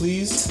episode,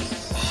 please.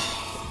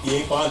 You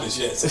ain't find this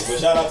yet, but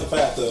shout out to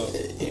Pat though.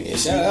 Yeah,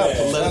 shout out.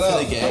 Let it for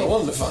the game. I don't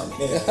want him to find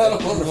me.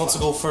 Who wants to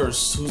go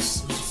first?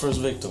 Who's the first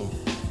victim?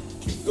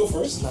 Go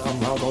first. Nah, I'm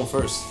not going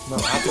first. No,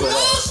 I have to go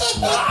last.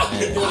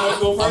 You want to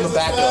go first? I'm the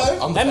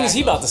backup. That means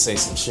he about to say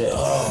some shit.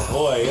 Oh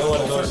boy, you don't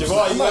want to go first.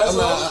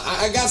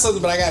 I got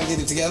something, but I got to get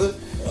it together.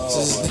 So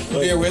just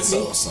bear with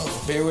me.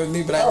 Bear with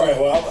me. But all right,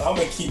 well, I'm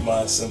gonna keep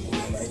mine simple,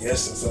 and I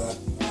guess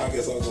I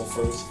guess I'll go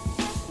first.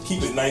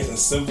 Keep it nice and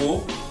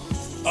simple.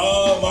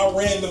 My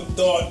random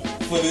thought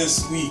for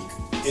this week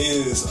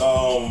is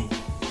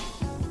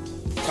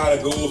kind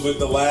of goes with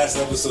the last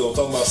episode. I'm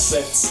talking about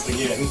sex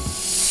again.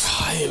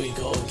 Here we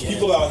go again.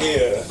 People out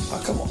here.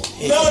 Oh, come on.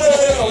 No.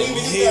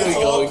 Here we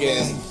go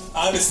again.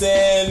 I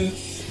understand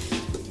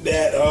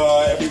that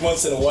every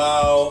once in a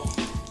while,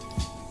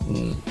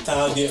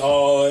 times get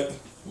hard.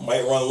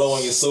 Might run low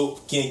on your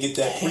soap. Can't get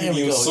that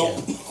premium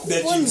soap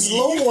that you need.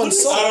 Low on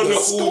soap? I don't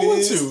know who it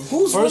is.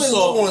 Who's First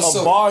off,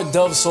 a bar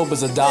Dove soap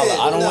is $1.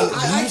 I don't want.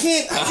 I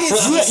can't.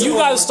 You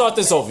gotta start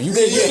this over. You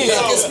can't.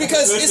 It's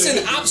because it's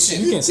an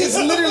option. It's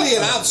literally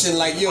an option.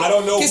 Like I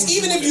don't know. Because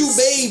even if you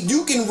bathe,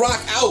 you can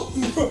rock out.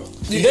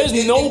 There's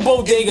no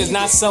bodegas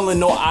not selling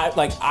no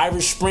like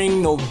Irish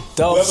Spring, no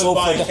Dove soap.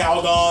 Buying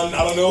Calgon,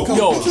 I don't know.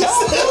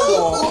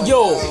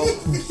 Yo,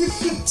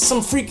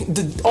 some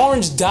the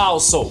Orange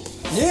Dial soap.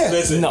 Yeah.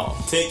 Listen, no.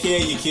 Take care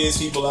of your kids,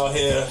 people out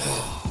here.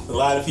 A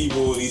lot of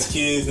people, these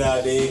kids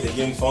nowadays, they're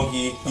getting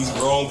funky. These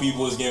grown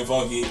people is getting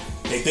funky.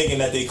 They thinking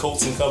that they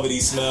coats and cover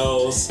these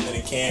smells, and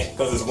they can't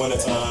because it's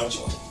wintertime.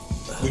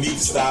 We need to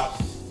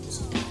stop.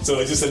 So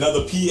it's just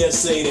another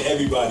PSA to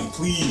everybody.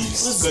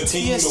 Please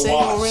continue to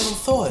wash. Random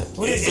thought.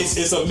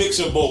 It's a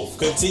mixture of both.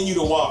 Continue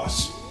to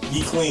wash.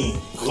 Be clean.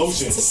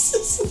 Lotion.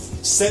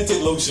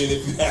 Scented lotion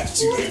if you have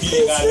to. If you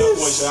ain't got enough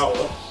for a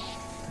shower.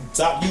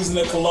 Stop using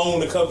the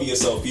cologne to cover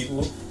yourself,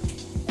 people.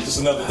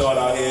 Just another thought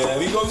out here.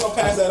 We're going to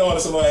pass that on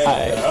to somebody.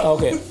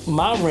 Okay,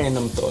 my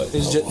random thought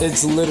is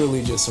it's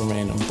literally just a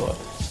random thought.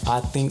 I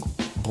think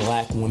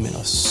black women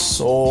are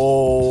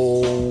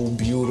so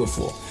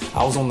beautiful.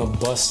 I was on the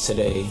bus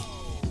today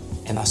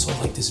and I saw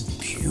like this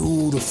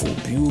beautiful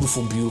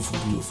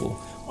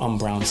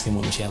brown skin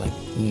woman. She had like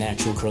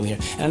natural curly hair.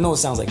 And I know it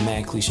sounds like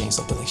mad cliche and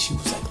stuff, but like she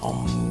was like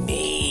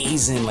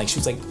amazing. Like she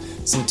was like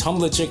some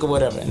Tumblr chick or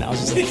whatever. And I was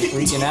just like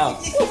freaking out.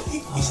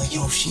 I was like,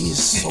 yo, she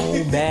is so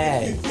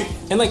bad.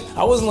 And like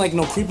I wasn't like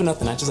no creep or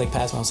nothing. I just like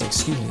passed by. I was like,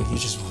 excuse me, you're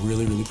just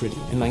really, really pretty.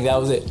 And like that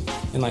was it.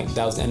 And like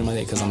that was the end of my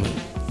day because I'm an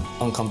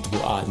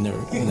uncomfortable odd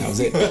nerd. And that was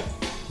it.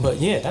 But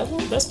yeah,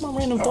 that's my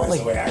random thought. Right, like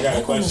so wait, I got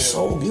a question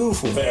so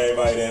beautiful for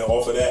everybody then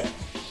off of that.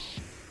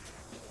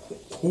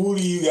 Who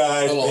do you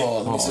guys think?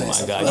 Hold on. Oh my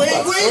god.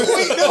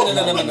 Wait, no.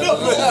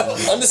 No.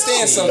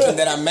 Understand something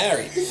that I'm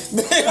married. Before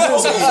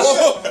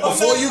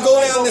you go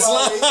down this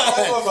line,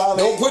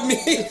 don't put me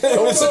in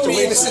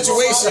a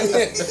situation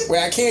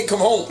where I can't come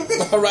home.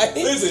 All right?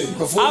 Listen,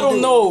 Before I don't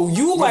know.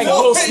 You like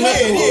Will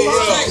Smith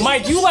movies.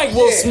 Mike, you like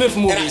Will Smith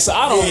movies, so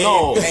I don't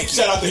know.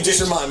 shout out to You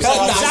just remind me. Shout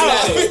out.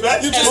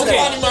 You just Okay,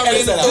 reminded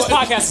me. this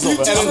podcast is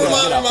over.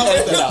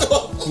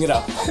 Get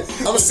out.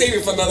 I'm gonna save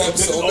it for another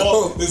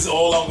episode. This is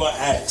all I'm gonna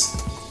ask.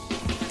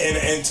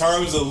 In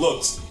terms of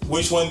looks,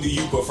 which one do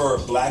you prefer,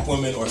 black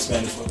women or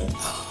Spanish women?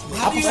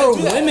 I prefer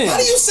women. How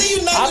do you say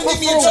you're not I gonna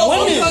give me a prefer joke?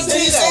 women. How do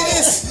you say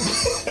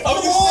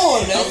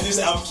this?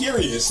 I'm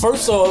curious.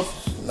 First off,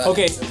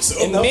 okay,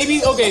 and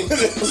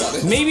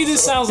maybe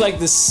this sounds like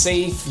the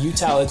safe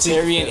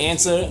utilitarian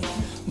answer,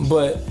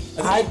 but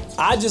I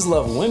just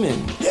love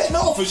women. Yeah,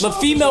 no, for sure. The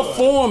female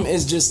form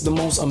is just the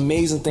most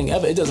amazing thing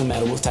ever. It doesn't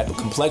matter what type of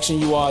complexion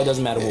you are. It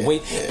doesn't matter what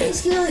weight.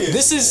 It's curious.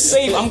 This is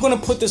safe. I'm gonna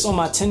put this on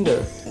my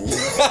Tinder.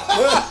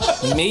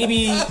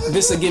 Maybe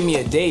this will give me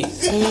a date.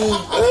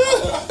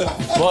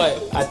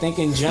 But I think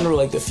in general,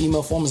 like the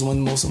female form is one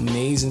of the most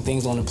amazing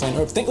things on the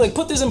planet Earth.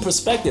 Put this in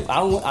perspective. I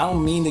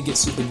don't mean to get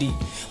super deep.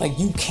 Like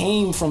you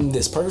came from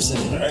this person.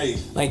 Right.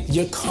 Like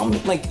you're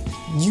coming. Like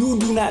you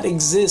do not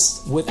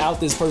exist without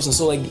this person.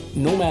 So like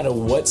no matter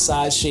what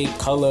size, shape,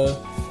 color,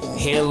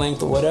 hair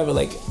length, or whatever,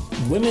 like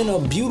women are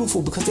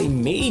beautiful because they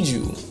made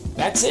you.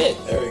 That's it.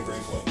 Very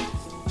great point.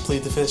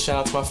 Plead the fifth. Shout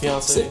out to my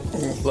fiance.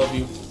 Love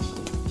you.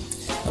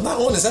 I'm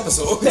not on this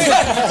episode. I'm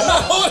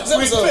not on this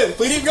episode.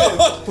 Keep going.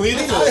 I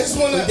just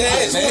want to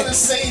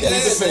say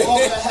this on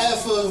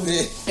behalf of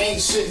ain't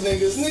shit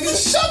niggas.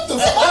 Niggas, shut the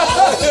fuck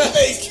up.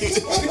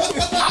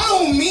 I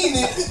don't mean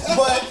it,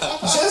 but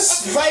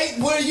just right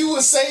where you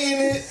were saying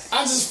it,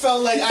 I just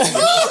felt like I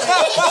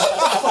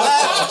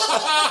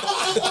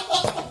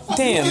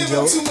Damn, gave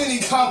Joe. him too many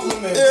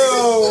compliments.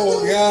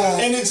 Oh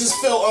God. And it just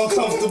felt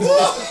uncomfortable.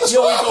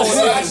 So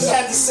I just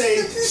had to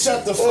say,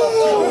 shut the fuck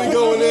up. We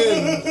going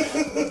in.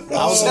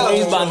 I was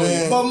raised by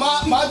But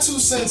my 2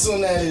 cents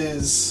on that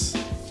is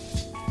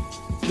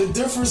the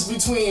difference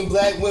between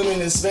black women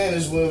and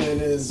Spanish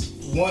women is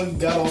one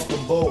got off the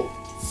boat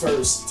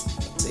first.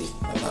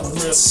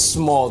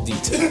 small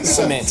details,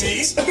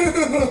 semantics.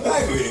 I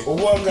agree.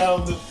 One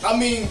got off the. I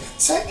mean,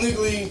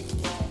 technically,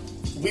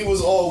 we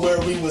was all where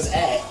we was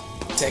at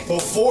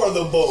before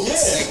the boat. Yeah.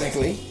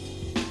 Technically.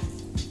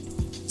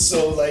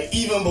 So like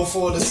even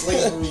before the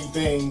slavery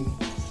thing.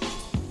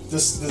 The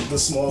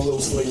small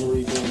little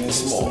slavery thing. That's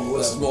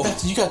Small.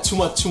 You got too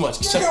much. My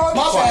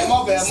bad.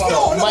 Mike is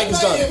done. Mike is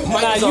done.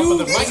 Mike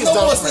is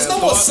done. There's no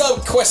more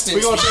sub questions.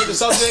 We're gonna change the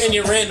subject in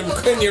your random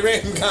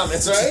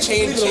comments, right?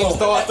 Change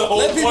thought. The whole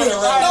Let people point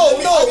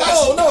around. no, I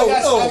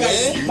got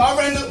man. you. My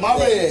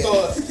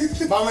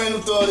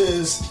random thought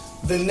is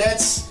the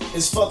Nets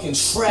is fucking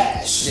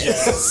trash.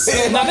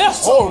 Now they're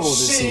horrible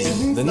this Shit.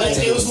 season. The Like, Nets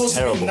it was are supposed to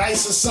terrible. be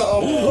nice or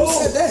something.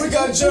 Oh, we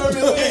got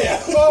Jeremy Lin.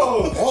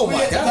 Oh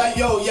my God. Like,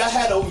 yo,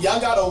 y'all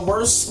got a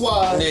worse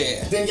squad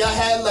than y'all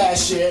had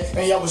last year,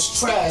 and y'all was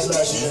trash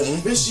last year.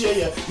 This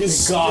year, you're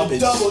Garbage.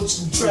 double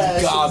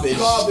trash. Garbage.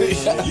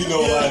 You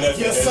know why that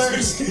Your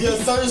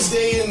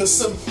Thursday in the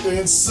suburbs.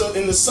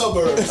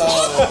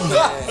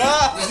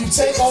 You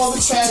take all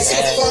the trash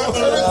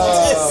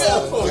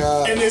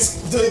and the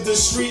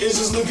street is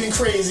just looking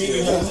crazy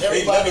because They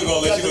everybody never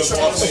gonna let you got the go to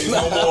Barclays trash.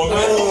 no more.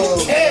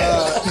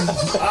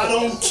 I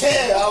don't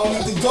care. I don't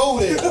need to go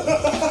there.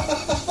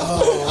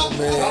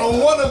 I don't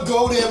want to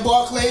go there.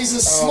 Barclays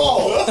is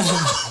small.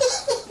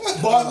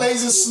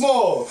 Barclays is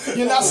small.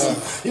 You're not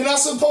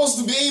supposed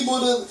to be able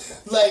to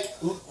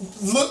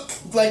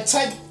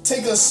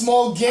take a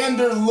small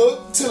gander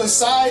look to the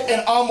side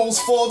and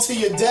almost fall to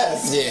your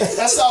death. Yeah.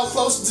 That's how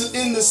close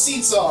in the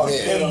seats are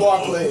in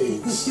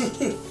Barclays.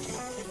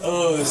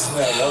 Oh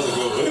snap! That was a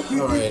good one.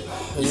 All right.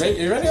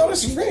 You ready? Oh,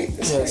 this is great.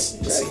 Yes.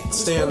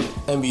 Stay on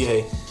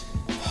NBA.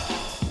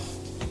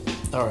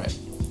 All right.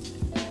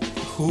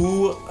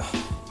 Who?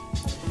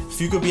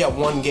 If you could be at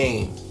one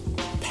game,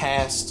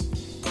 past,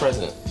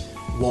 present,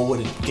 what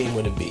game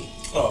would it be?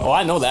 Oh,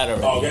 I know that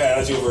already. Oh, yeah,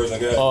 that's your version.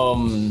 Okay.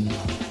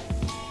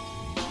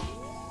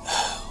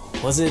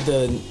 Was it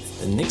the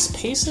Knicks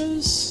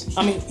Pacers?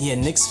 I mean, yeah,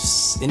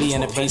 Knicks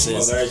Indiana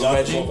Pacers.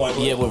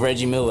 Yeah, with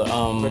Reggie Miller.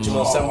 Reggie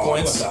Miller, 7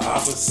 points.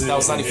 That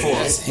was 94.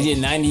 Yeah,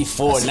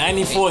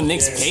 94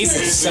 Knicks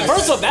Pacers.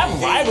 First off, that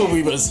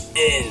rivalry was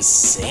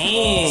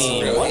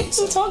insane. What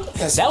you talking?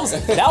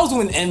 That was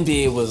when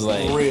NBA was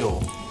like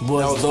Real.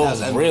 Was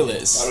the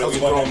realest. We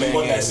won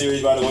that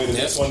series, by the way. The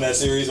Knicks won that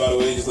series, by the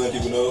way. Just let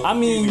people know. I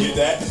mean, you get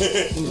that?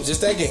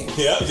 Just that game.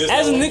 Yeah. Just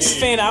as a that Knicks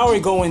game. fan, I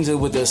already go into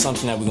with the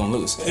assumption that we're gonna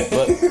lose.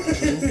 But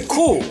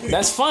cool,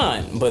 that's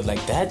fine. But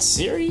like that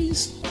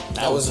series,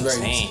 that was very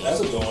insane. That's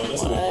a good one.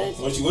 That's a good one.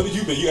 What did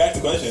you pick? You asked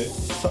the question.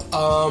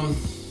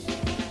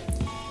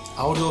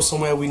 I would go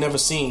somewhere we never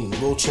seen.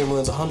 Will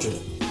Chamberlain's 100. I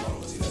don't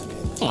want to see that,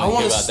 man. I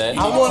want about that.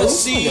 I want to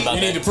see. About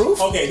You that. need the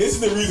proof? Okay, this is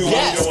the reason why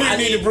Yes, I I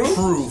need need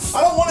proof.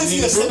 I don't want to see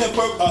need a the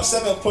proof?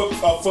 7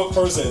 foot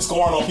person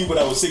scoring on people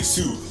that were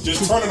 6'2",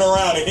 just turning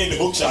around and hitting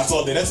hook shots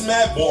all day. That's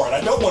mad boring.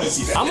 I don't want to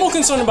see that. I'm more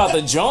concerned about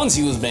the Jones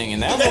he was banging.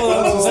 That's what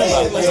I'm concerned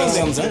about. That's what I'm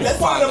concerned That's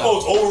about. one of the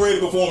most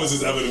overrated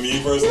performances ever to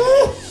me, personally.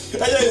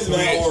 That guy is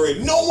mad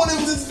overrated. No one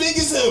was as big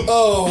as him.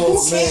 Oh,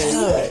 Who can't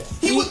do man. that?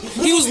 He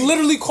was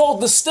literally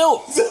called the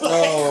stilt. Like,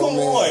 come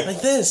on.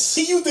 Like this.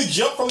 He used to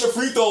jump from the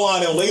free throw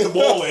line and lay the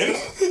ball in.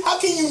 How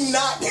can you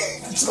not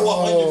score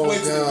 100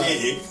 points in the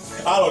game?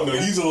 I don't know.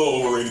 He's a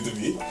little overrated to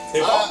me. Go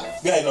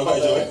ahead, Joey.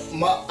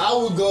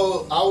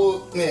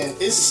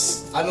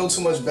 I know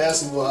too much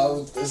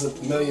basketball. There's a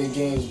million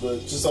games,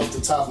 but just off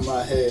the top of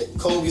my head,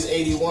 Kobe's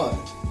 81.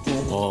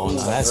 Oh, no,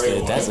 that's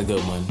good. That's a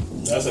good one.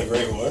 That's a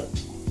great one.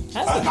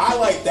 That's a I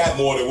like that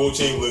more than Will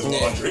Chamberlain's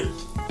 100.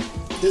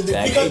 Because the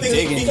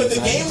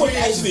game was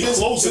actually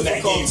close in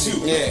that game too.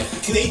 Yeah.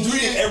 They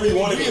treated every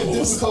one of The them.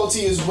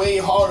 difficulty is way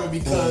harder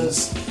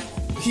because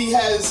he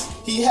has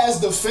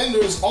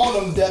defenders on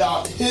him that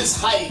are his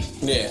height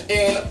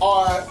and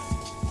are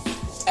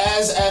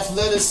as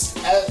athletic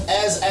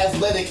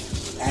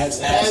as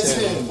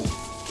him.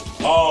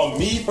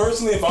 Me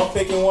personally, if I'm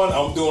picking one,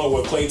 I'm doing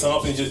what Klay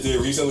Thompson just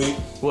did recently.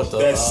 What the?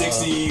 That's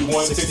 60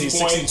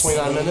 points,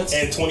 29 minutes,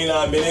 and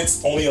 29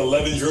 minutes, only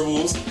 11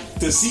 dribbles.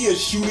 To see a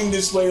shooting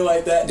display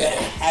like that, that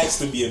has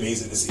to be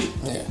amazing to see.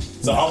 Yeah.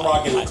 So I'm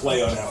rocking with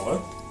Klay on that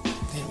one.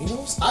 Damn, you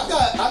know I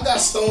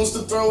got stones to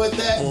throw at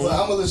that, but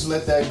I'm gonna just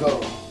let that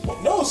go.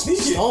 No, speak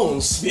it.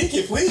 Stones. Speak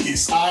it,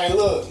 please. Alright,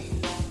 look.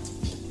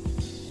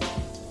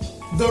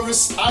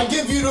 I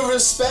give you the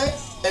respect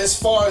as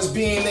far as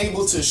being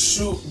able to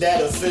shoot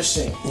that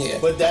efficient. Yeah.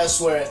 But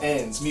that's where it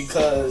ends,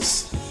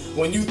 because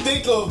when you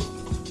think of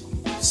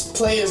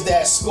players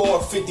that score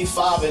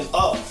 55 and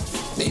up,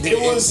 they it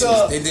was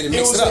an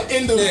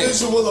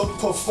individual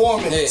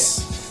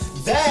performance.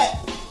 That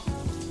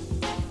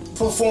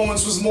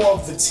performance was more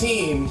of the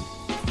team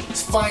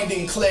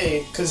finding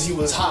Klay because he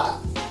was hot.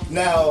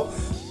 Now,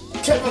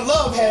 Kevin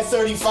Love had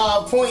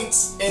 35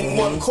 points in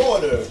one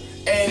quarter.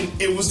 And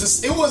it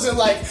wasn't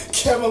like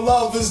Kevin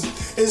Love is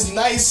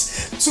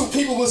nice. Two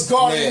people was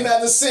guarding him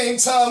at the same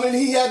time, and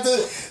he had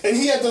to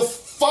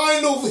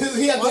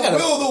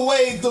will the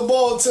way the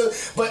ball to.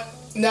 But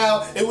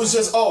now it was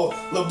just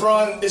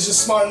LeBron is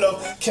just smart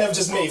enough. Kev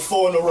just made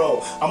 4 in a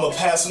row. I'm gonna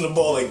pass him the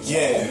ball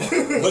again.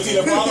 But see,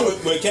 the problem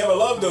with Kevin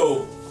Love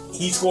though,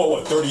 he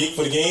scored 38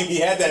 for the game. He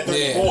had that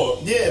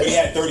 34. Yeah. But he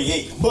had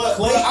 38. But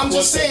I'm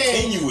just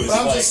saying. Continuous. But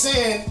I'm just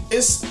saying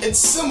it's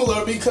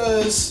similar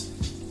because.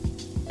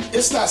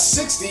 It's not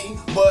 60,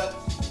 but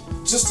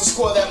just to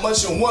score that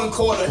much in one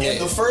quarter in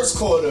the first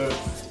quarter,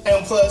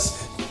 and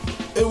plus,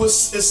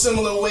 it's a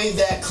similar way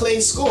that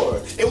Klay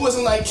scored. It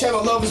wasn't like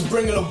Kevin Love was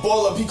bringing the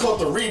ball up, he caught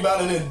the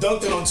rebound and then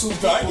dunked it on 2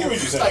 people, I get what you're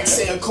saying, like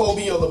say a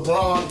Kobe or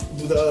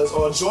LeBron does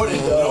or Jordan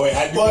does. No, wait,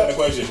 I do got a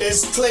question.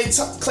 It's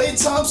Klay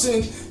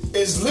Thompson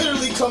is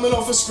literally coming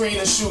off a screen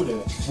and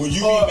shooting. Would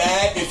you be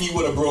mad if he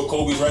would have broke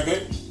Kobe's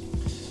record?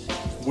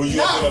 Would you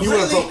Not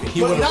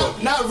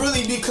really, not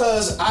really,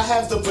 because I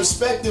have the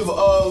perspective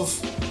of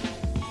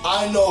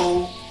I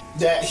know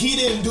that he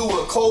didn't do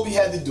what Kobe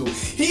had to do.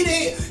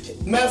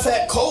 Matter of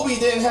fact, Kobe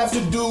didn't have to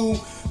do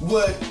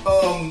what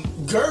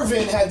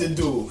Gervin had to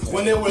do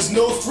when there was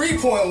no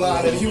 3-point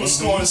line and he was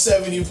scoring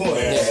 70 points.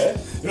 Yeah.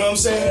 You know what I'm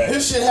saying?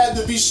 His shit had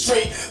to be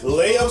straight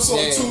layups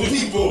on 2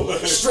 people.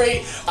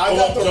 Straight, I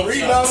got the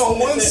rebound on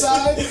one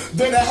side,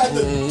 then I had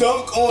to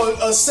dunk on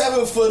a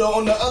 7-footer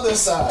on the other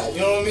side.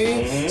 You know what I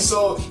mean?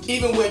 So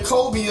even with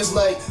Kobe, it's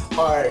like,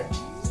 alright,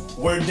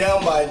 we're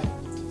down by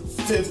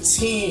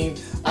 15.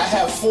 I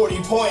have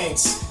 40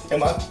 points.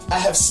 And I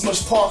have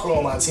Smush Parker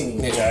on my team.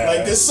 Yeah.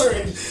 Like there's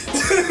certain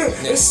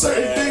things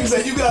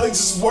that you gotta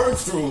just work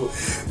through.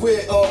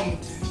 With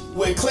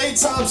Klay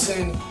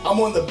Thompson, I'm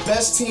on the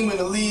best team in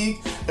the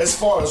league as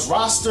far as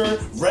roster,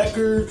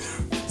 record,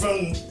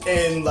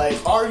 and like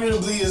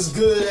arguably as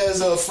good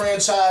as a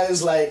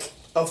franchise. Like,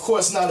 of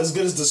course, not as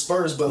good as the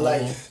Spurs, but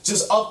like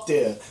just up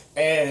there.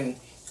 And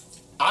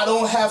I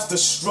don't have to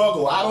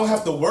struggle. I don't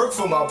have to work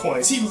for my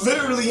points. He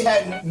literally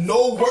had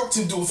no work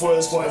to do for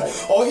his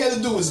points. All he had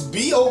to do was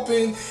be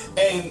open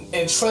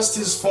and trust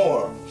his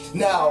form.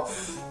 Now,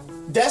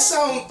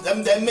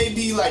 that may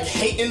be like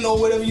hating or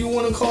whatever you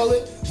want to call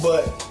it,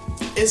 but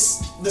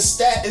the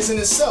stat is in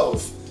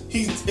itself.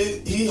 He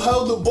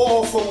held the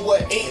ball for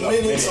 8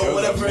 minutes or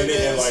whatever it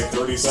is. And like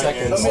 30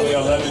 seconds. Only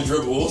 11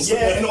 dribbles.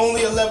 Yeah, and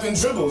only 11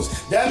 dribbles.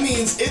 That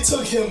means it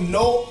took him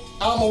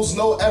almost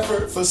no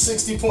effort for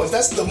 60 points.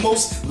 That's the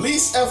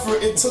least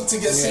effort it took to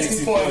get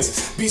 60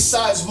 points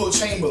besides Will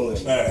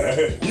Chamberlain.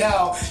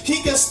 Now,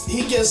 he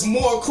gets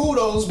more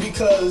kudos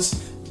because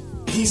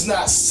he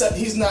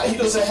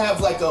doesn't have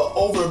like a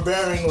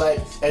overbearing like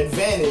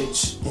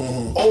advantage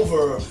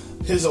over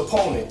his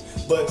opponent.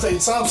 But Klay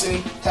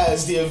Thompson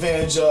has the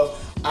advantage of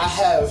I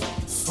have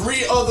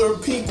 3 other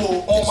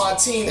people on my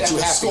team that can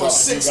score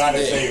 60. You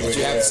gotta stay with.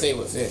 You have to stay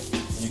with it.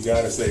 You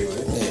gotta stay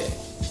with it. Yeah.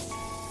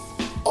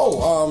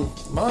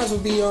 Mine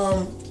would be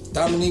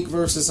Dominique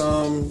versus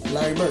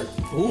Larry Bird.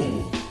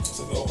 Ooh. That's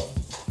a good one.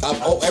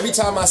 Every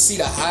time I see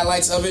the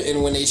highlights of it,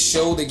 and when they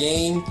show the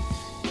game,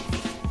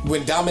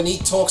 when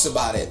Dominique talks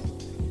about it,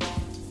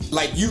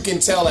 like you can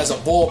tell as a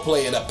ball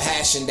player the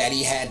passion that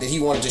he had, that he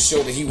wanted to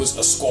show that he was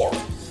a scorer,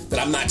 that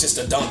I'm not just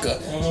a dunker.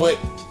 But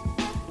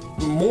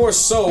more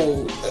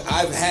so,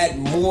 I've had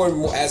more and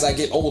more as I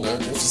get older,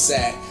 which is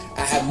sad,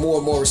 I have more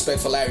and more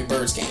respect for Larry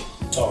Bird's game.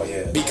 Oh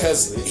yeah.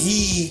 Because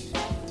he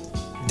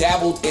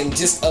dabbled in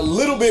just a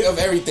little bit of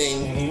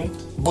everything,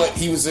 but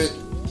he was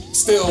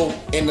still,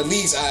 in the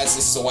league's eyes,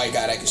 this is a white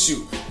guy that can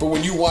shoot. But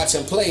when you watch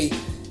him play,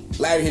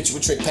 Larry hit you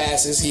with trick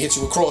passes, he hit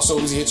you with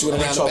crossovers, he hit you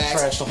with around the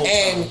backs,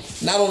 and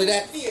not only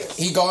that,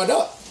 he guarded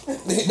up.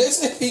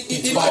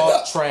 he guarded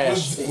up.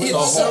 Trash.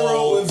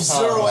 With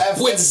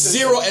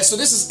zero. And so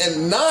this is a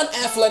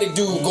non-athletic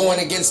dude going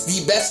against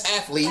the best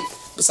athlete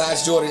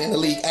besides Jordan in the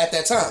league at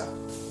that time.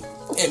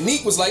 And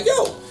Neek was like,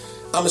 yo,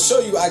 I'm gonna show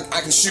you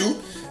I can shoot,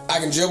 I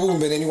can dribble,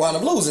 but then you wind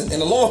up losing. In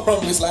the long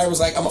run, Miss Larry was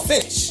like, I'm gonna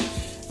finish.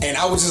 And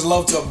I would just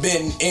love to have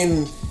been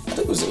in, I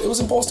think it was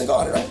in Boston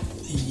Garden, right?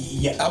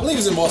 Yeah. I believe it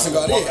was in Boston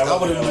Garden. Yeah, I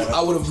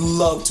would have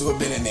loved to have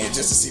been in there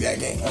just to see that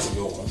game. That's a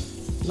good one.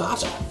 Nah,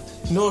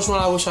 you know which one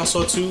I wish I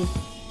saw too?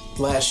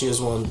 Last year's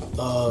one.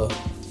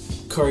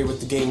 Curry with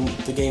the game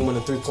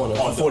winning 3-pointer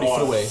from 40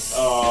 feet away.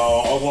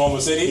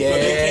 Oklahoma City. Yeah.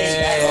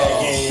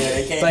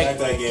 They came back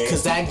that game.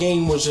 Because that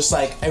game was just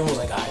like, everyone was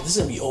like, alright, this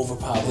is gonna be over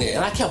probably. Yeah.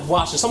 And I kept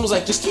watching. Someone was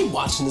like, just keep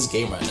watching this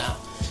game right now.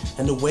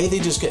 And the way they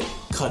just get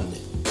cutting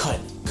it.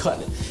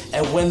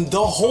 And when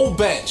the whole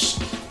bench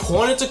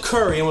pointed to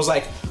Curry and was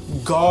like,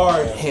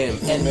 guard him,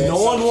 and no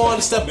one wanted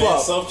to step up.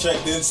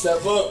 Self-check didn't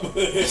step up.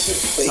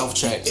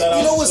 Self-check. You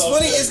know what's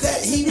funny is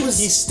that he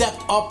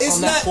stepped up it's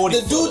on not that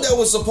 40 the dude that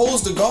was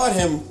supposed to guard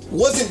him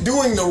wasn't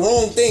doing the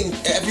wrong thing.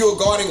 If you were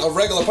guarding a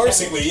regular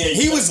person,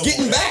 he was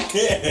getting back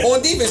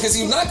on defense because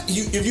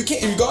if you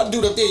guard the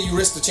dude up there, you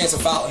risk the chance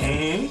of fouling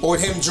him or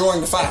him drawing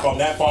the foul from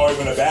that far away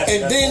from the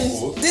basket. And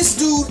then this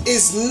dude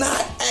is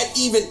not at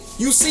even.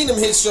 You've seen him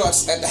hit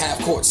shots at the half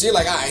court, so you're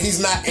like, all right, he's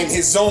not in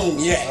his zone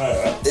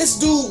yet. This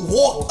dude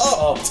walked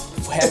up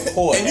half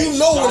court, and you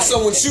know when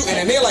someone's shooting,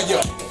 and they're like, yo,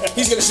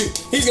 he's gonna shoot,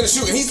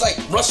 and he's like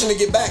rushing to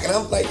get back, and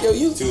I'm like, yo,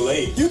 you too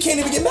late. You can't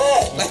even get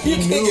mad. Like you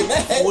can't get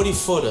mad.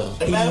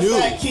 40-footer. Matter of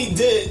fact, he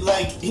did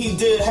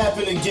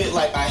happen to get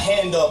like a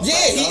hand up. Yeah,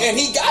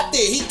 he got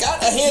there. He got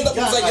a hand up.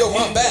 He was like, yo,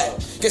 my bad,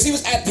 because he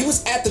was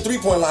at the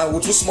 3-point line,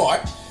 which was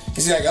smart,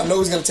 because he's like, I know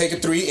he's gonna take a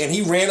 3, and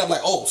he ran up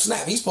like, oh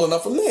snap, he's pulling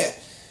up from there.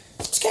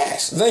 It's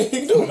cash. Nothing you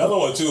can do. Another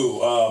one too.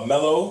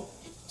 Melo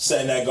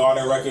setting that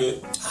Garden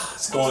record,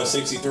 scoring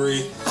 63.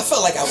 I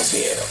felt like I was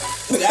there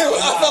though.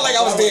 I felt like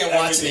I was there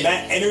watching it.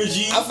 That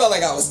energy. I felt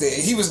like I was there.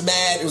 He was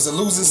mad. It was a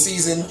losing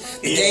season.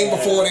 The game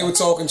before they were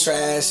talking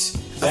trash.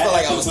 I felt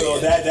like I was there.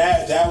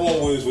 That one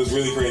was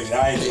really crazy.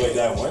 I enjoyed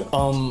that one.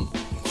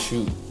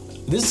 Shoot.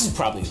 This is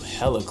probably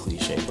hella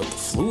cliche, but the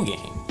flu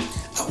game.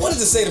 I wanted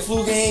to say the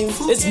flu game.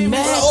 It's mad.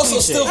 But I also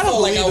cliche. still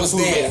felt like I was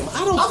there. I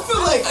feel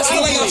like I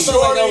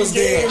was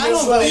there. I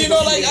don't believe you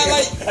know, like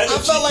I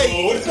felt like.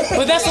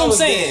 But that's what I'm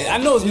saying. I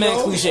know it's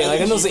mad cliche. Like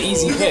I know it's an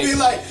easy You pick. could be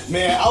like,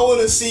 man, I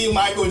want to see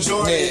Michael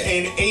Jordan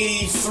in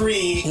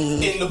 '83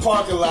 in the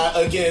parking lot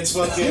against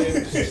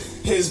fucking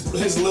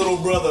his little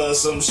brother or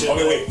some shit.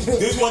 Okay, wait.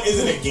 This one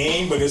isn't a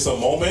game, but it's a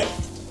moment.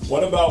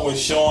 What about when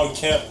Sean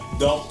Kemp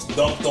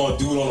dunked on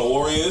dude on the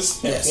Warriors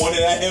and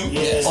pointed at him?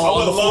 Yes.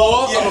 On the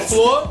floor?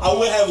 I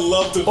would have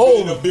loved to be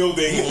in the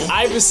building.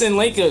 Iverson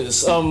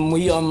Lakers.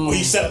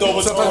 He stepped over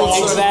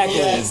exactly.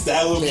 Yes,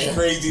 that would be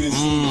crazy to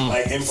see,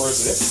 like in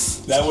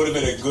person. That would have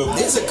been a good one.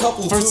 There's a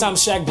couple. First time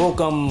Shaq broke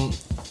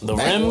the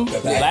rim,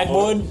 the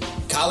blackboard.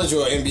 College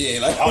or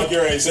NBA? Like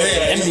you're right.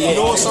 NBA. You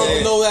know what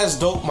something though that's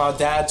dope? My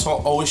dad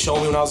always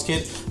showed me when I was a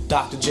kid.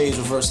 Dr. J's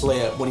reverse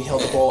layup when he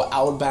held the ball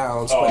out of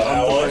bounds under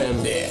the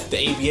rim,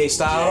 the ABA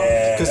style.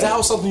 Because that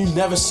was something you've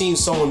never seen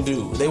someone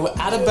do. They were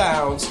out of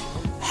bounds,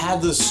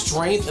 had the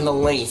strength and the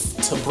length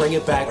to bring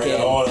it back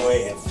in. All the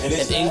way in. And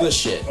English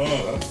shit.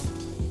 Yeah,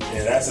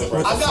 that's it.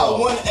 I got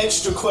one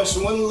extra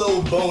question, one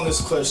little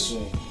bonus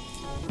question.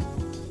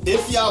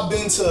 If y'all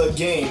been to a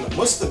game,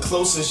 what's the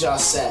closest y'all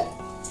sat?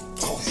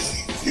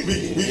 We can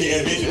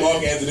eventually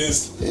walk into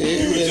this. We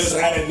were just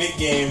at a Knicks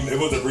game. It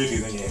was a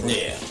preseason game.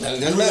 Yeah,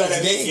 we were at a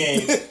Knicks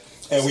game,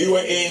 and we were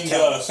in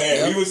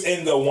we was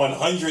in the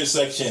 100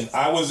 section.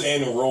 I was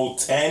in row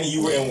 10.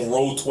 You were in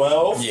row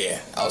 12. Yeah,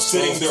 I was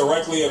sitting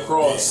directly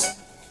across.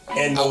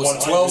 And I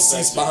was 12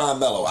 seats behind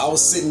Melo. I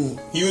was sitting.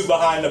 He was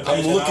behind the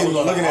bench. I'm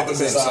looking at the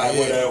bench side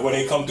where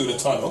they come through the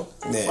tunnel.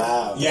 Yeah.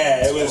 Wow.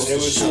 Yeah, it was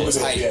super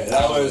dope. Yeah,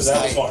 that was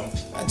fun.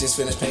 I just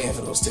finished paying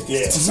for those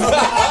tickets. Yeah. it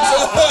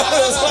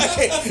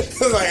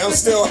was like I'm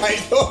still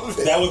hyped over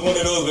it. That was one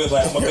of those. But it's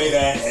like I'm gonna pay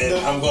that, and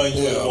I'm going to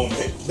enjoy the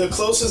moment. The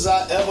closest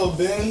I ever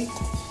been,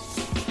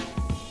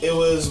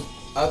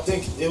 I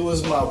think it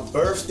was my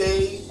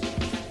birthday.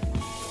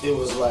 It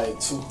was like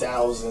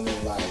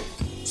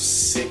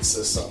 2006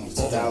 or something,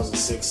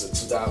 2006 or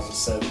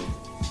 2007,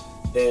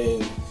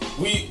 and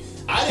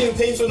I didn't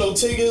pay for no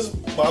tickets.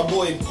 My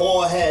boy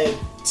Paul had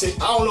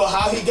I don't know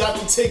how he got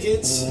the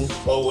tickets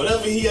or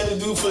whatever he had to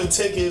do for the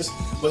tickets,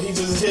 but he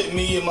just hit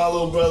me and my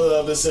little brother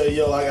up and said,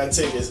 "Yo, I got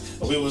tickets."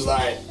 And we was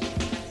like,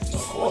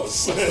 "Of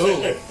course,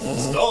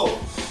 let's go."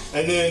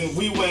 And then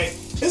we went.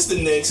 It's the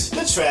Knicks,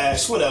 the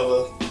trash,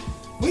 whatever.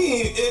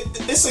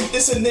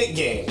 It's a Knick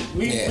game.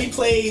 We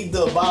played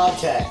the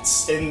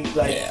Bobcats and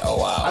like. Yeah. Oh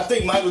wow. I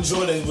think Michael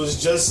Jordan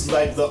was just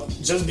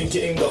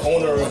became the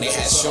owner when of they the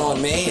had team.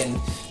 Sean May and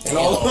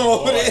all of them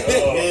over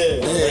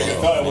there.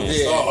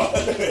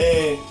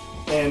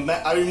 And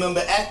I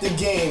remember at the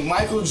game,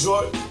 Michael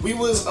Jordan. We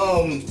was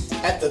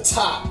at the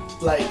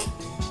top, like.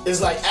 It's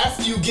like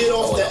after you get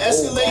off the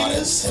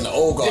escalators, and the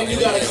old garden, then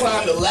you gotta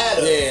climb the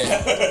ladder.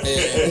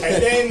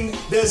 And then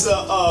there's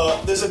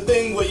a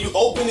thing where you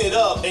open it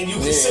up and you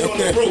can sit on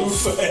the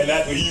roof. And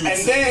that's what you.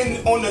 And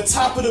then on the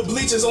top of the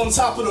bleachers, on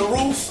top of the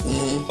roof,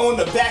 on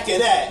the back of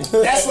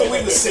that's where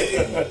we was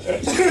sitting.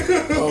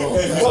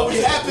 What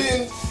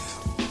happened?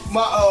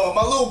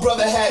 My little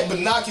brother had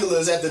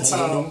binoculars at the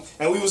time,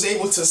 and we was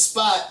able to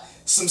spot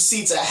some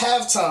seats at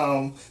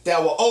halftime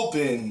that were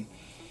open,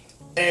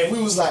 and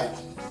we was like.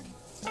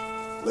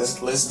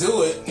 Let's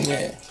do it.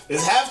 Yeah.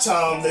 It's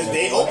halftime.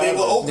 They will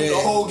open the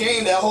whole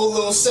game, that whole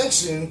little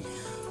section,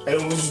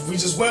 and we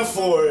just went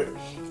for it.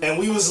 And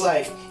we was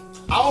like,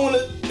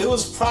 it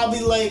was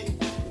probably like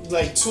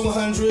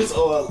 200s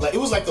or like it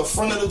was like the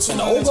front of the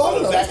 200s or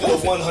the back of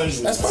the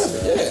 100s. That's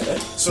perfect. Yeah.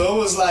 So it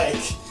was like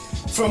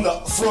from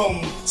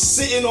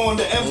sitting on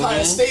the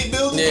Empire State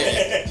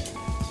Building.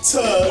 To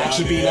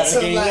actually being at the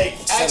game. Like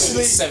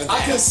actually,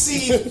 I could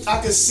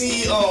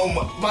see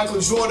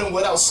Michael Jordan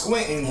without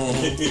squinting.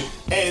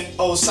 And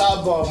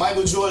sidebar,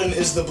 Michael Jordan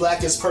is the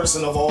blackest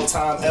person of all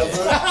time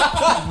ever.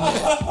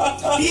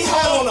 He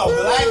had on a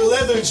black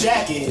leather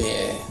jacket,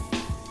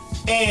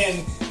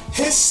 and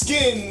his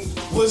skin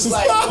was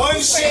like one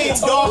shade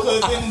darker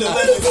than the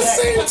leather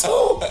jacket.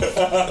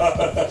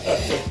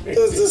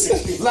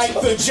 Like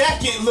the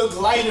jacket looked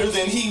lighter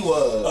than he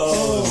was.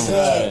 Oh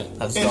god!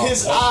 That's and dark.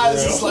 his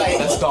eyes is like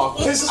dark.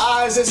 His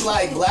eyes is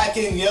like black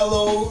and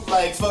yellow,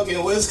 like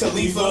fucking Wiz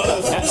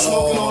Khalifa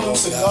smoking on them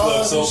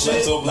cigars and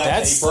shit. So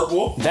black and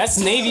purple. That's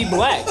navy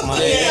black,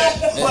 man.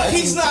 Yeah, but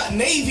he's not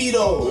navy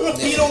though.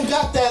 He don't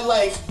got that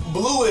like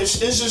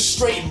bluish. It's just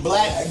straight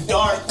black,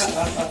 dark.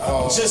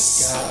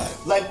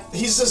 Like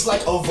he's just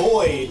like a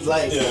void.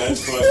 Like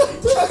that's funny.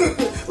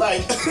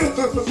 like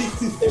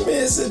Hey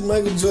man said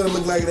Michael Jordan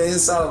looked like the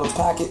inside of a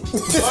pocket.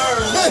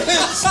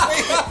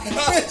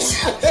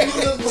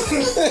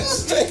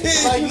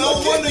 Like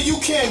no wonder you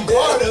can't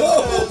guard him.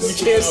 You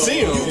can't see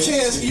him.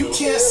 You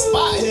can't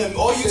spot him.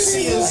 All you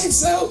see is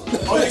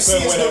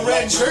the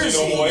red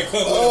jersey.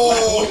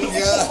 Oh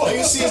god. All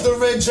you see is the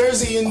red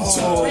jersey in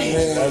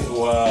 2-3. That's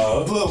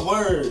wild. But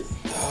word.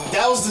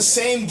 That was the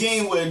same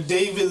game where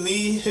David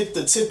Lee hit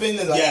the tip in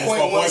like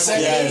 0.1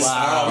 seconds. Yes.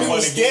 Wow. We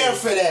was there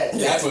for that.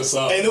 That's what's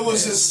up. And it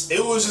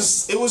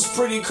was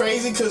pretty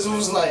crazy because it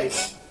was like,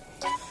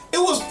 it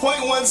was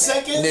 0.1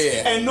 second.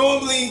 Yeah. And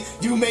normally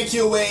you make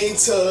your way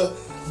to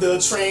the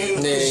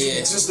train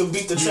just to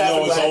beat the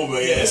traffic. It's over.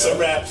 It's a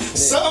wrap.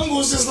 Something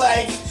was just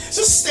like,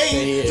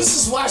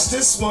 just watch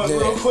this one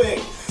real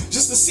quick.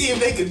 Just to see if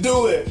they could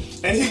do it.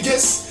 And he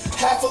gets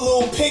half a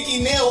little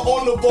pinky nail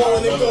on the ball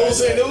and it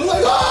goes in. It was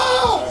like,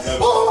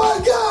 oh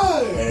my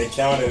god! And it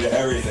counted and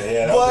everything.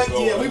 Yeah,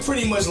 but we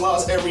pretty much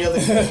lost every other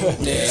game.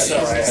 That's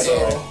all right.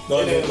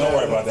 Don't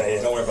worry about that.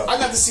 Yeah, don't worry about that. I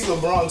got to see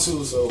LeBron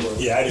too, so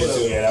yeah, I did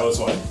too. Yeah, that was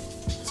fun.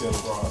 See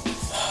LeBron.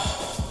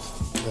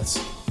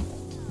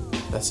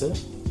 That's it.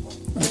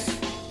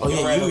 Oh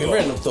yeah, you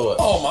random thought.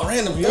 Oh, my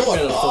random thought.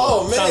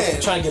 Oh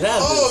man, trying to get out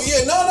of this. Oh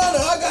yeah, no,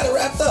 I got it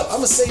wrapped up. I'm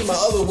gonna save my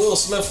other Will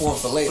Smith one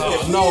for later.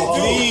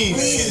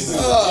 Please.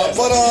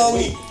 But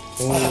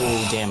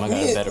Oh damn, I got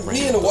a better me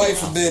random and the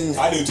wife have been.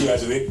 I do too,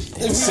 actually.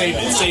 Save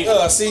it.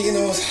 See, you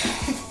know,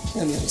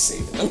 let me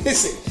save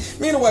it.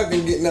 Me and the wife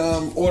been getting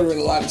ordering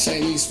a lot of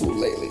Chinese food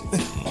lately.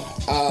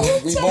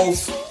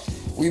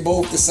 We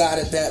both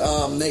decided that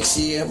next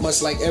year,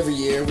 much like every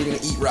year, we're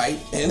gonna eat right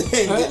and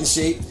get in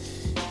shape.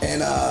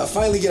 And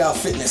finally get our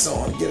fitness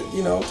on.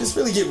 Just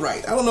really get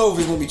right. I don't know if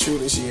it's gonna be true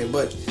this year,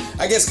 but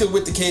I guess cause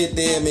with the kid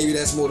there, maybe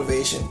that's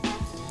motivation.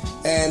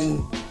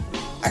 And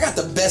I got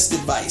the best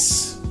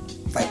advice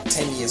like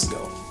 10 years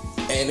ago,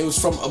 and it was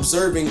from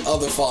observing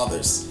other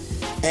fathers.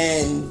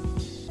 And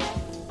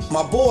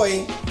my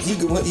boy, he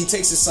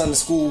takes his son to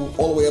school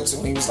all the way up to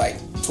when he was like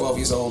 12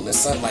 years old, and his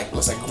son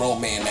looks like a grown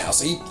man now.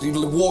 So he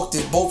walked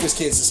both his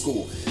kids to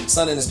school,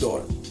 son and his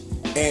daughter.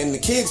 And the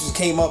kids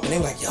came up and they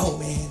were like, "Yo,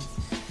 man,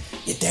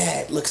 your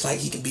dad looks like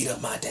he can beat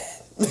up my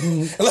dad."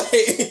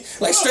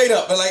 like straight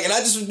up. And I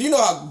just, you know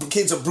how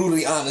kids are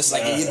brutally honest.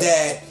 Like, your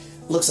dad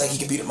looks like he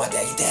can beat up my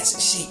dad. Your dad's in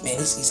shape, man.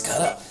 He's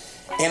cut up.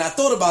 And I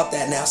thought about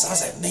that now. So I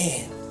was like,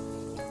 man,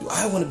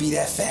 I want to be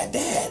that fat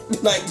dad.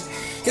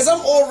 Because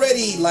I'm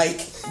already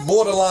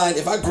borderline.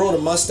 If I grow the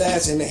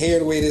mustache and the hair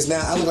the way it is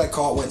now, I look like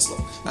Carl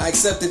Winslow. I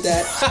accepted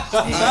that.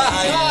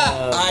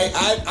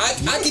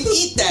 I can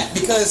eat that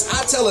because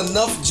I tell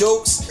enough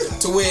jokes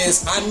to where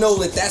I know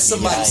that's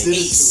somebody's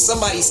ace.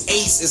 Somebody's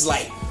ace is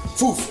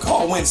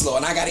Carl Winslow,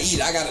 and I gotta eat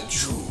it. I gotta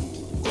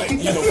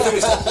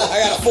finish it. I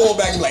gotta fall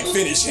back and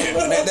finish him.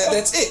 And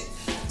that's it.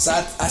 So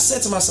I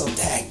said to myself,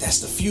 Dag, that's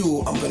the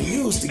fuel I'm gonna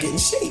use to get in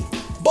shape.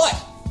 But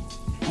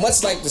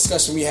much like the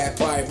discussion we had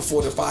prior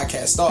before the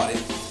podcast started,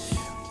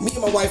 me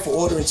and my wife were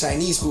ordering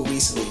Chinese food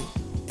recently,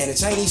 and the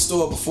Chinese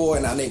store before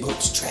in our neighborhood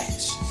was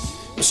trash.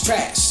 It was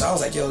trash. So I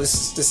was like, yo,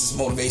 this is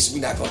motivation.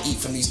 We're not gonna eat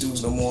from these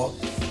dudes no more.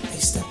 They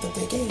stepped up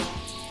their game.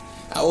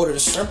 I ordered a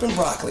shrimp and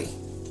broccoli,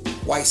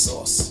 white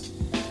sauce,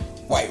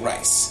 white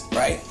rice,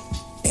 right?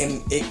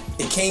 And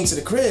it came to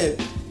the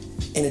crib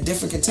in a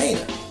different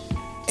container.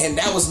 And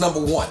that was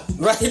number one,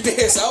 right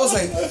there. So I was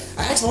like,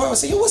 I asked my wife, I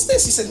said, yo, what's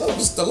this? He said, no,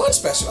 it's the lunch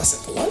special. I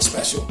said, the lunch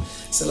special?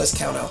 I said, let's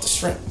count out the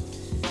shrimp.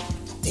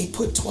 They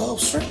put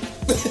 12 shrimp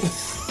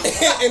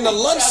in the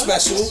lunch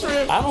special.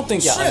 I don't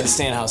think y'all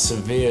understand how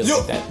severe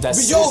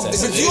that's. You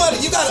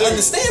gotta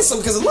understand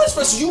something, because the lunch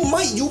special, you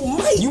might get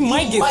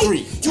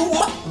 3. You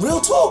might, real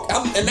talk,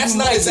 and that's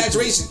not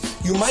exaggeration.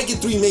 You might get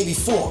 3, maybe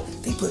 4.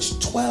 They put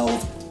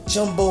 12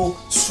 jumbo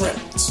shrimp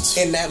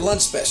in that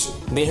lunch special.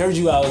 They heard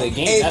you out of the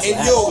game.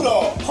 Hold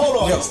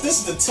on. This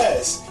is the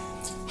test.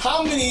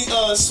 How many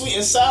sweet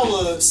and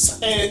sour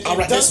and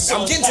I'm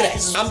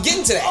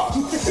getting to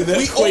that.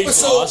 We open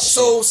so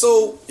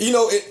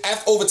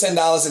after over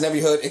 $10 in every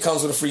hood, it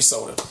comes with a free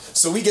soda.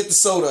 So we get the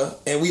soda,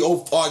 and we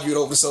argued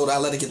over the soda. I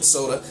let her get the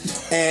soda,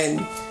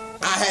 and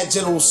I had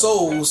General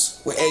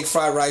Tso's with egg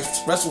fried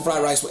rice, restaurant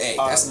fried rice with egg.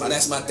 That's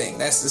my thing.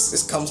 It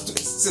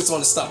sits on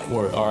the stomach.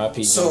 Word,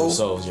 R.I.P. General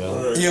Tso's,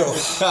 yo.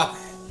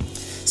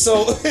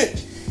 So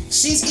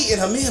she's eating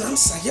her meal. I'm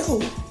just like, yo,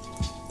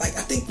 like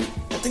I think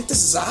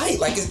this is alright.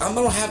 Like I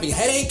don't have a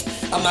headache.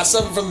 I'm not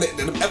suffering from the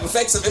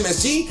effects of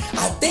MSG.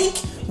 I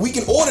think we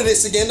can order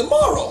this again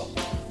tomorrow.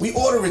 We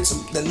order it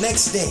the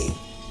next day.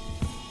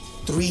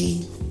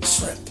 3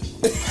 shrimp.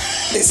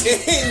 It's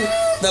in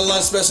the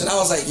lunch special. And I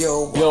was like,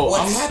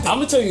 what happened? I'm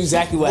gonna tell you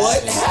exactly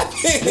what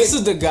happened. This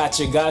is the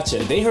gotcha.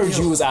 They heard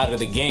you was out of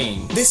the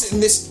game. That's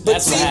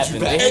what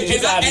happened.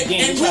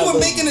 And we were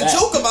making a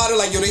joke about it,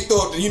 like, they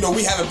thought,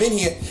 we haven't been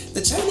here.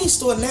 The Chinese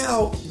store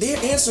now, their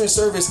answering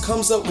service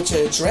comes up with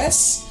your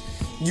address,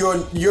 your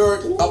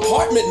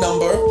apartment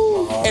number,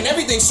 and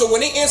everything. So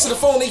when they answer the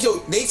phone, they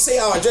say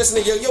our address,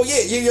 and they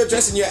your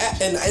address and your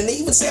and they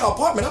even say our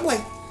apartment. I'm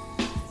like,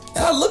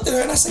 and I looked at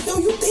her and I said,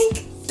 you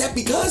think that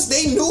because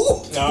they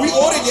knew we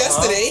ordered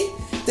yesterday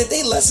that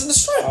they lessened the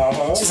shrimp?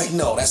 She's like,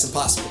 no, that's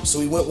impossible. So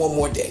we went one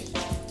more day.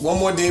 We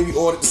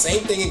ordered the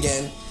same thing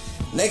again.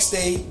 Next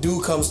day,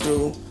 dude comes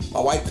through.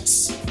 My wife,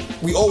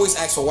 we always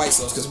ask for white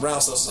sauce because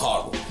brown sauce is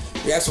horrible.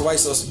 We ask for white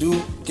sauce. The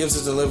dude gives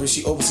us delivery.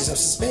 She opens it up and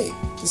says, babe,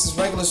 this is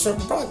regular shrimp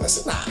and broccoli. I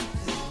said, nah,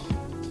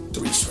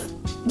 3 shrimp.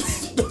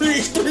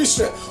 3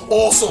 shrimp,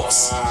 all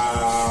sauce.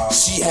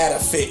 She had a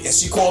fit, and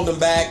she called them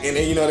back, and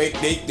then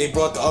they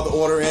brought the other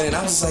order in, and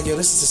I was like, yo,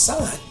 this is a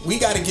sign. We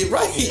got to get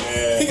right.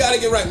 We got to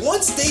get right.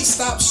 Once they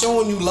stop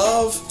showing you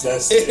love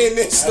in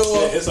this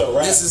store,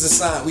 this is a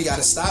sign. We got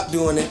to stop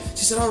doing it.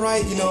 She said, all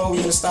right, we're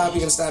gonna stop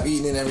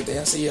eating and everything.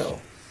 I said, yo,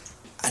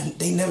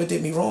 they never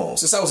did me wrong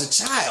since I was a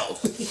child.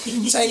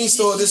 Chinese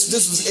store, this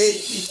was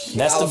it.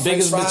 That's the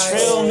biggest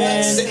betrayal,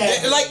 man.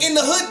 Like in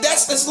the hood,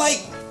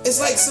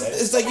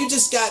 it's like you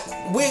just got.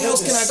 Where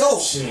else can I go?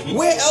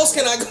 Where else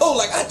can I go?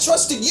 Like I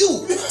trusted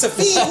you to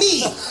feed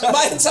me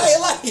my entire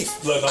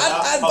life. Look,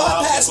 I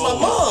bypassed my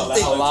mom.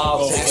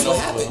 That's what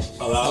happened.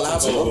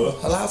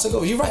 Allowed to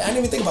go. You're right. I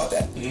didn't even think about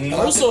that.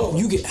 Also,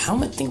 you get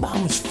think about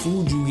how much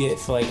food you get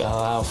for like a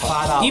halal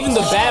 $5. Even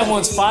the bad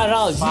ones,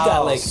 $5. You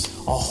got like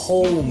a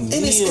whole meal.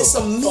 And it's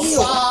a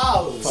meal.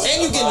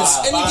 And you getting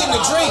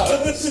a drink.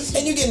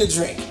 And you getting a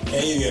drink.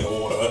 And you getting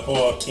water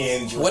or a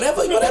canned drink.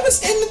 Whatever's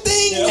in the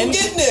thing, I'm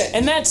getting it.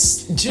 And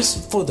that's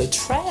just for the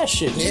trash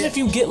shit. Even if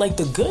you get like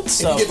the good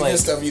stuff, if you get the good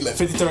stuff, you live.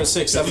 53 and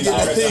 6,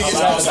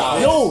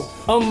 Yo,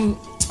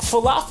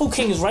 Falafel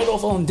King is right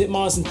off on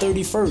Ditmars and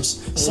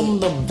 31st. Some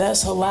of the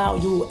best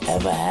halal you'll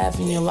ever have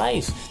in your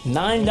life.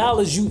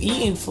 $9 you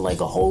eating for like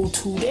a whole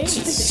 2 days.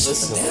 You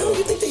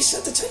think they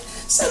shut the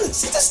Son,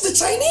 that's the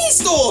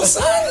Chinese store,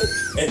 son.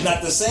 It's not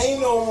the same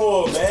no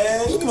more,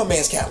 man. Look at my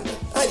man's calendar.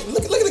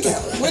 Look at the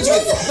calendar. Where'd you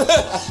get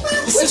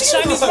it? It's a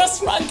Chinese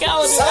restaurant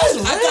calendar.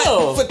 That's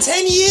real. For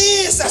 10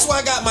 years, that's why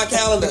I got my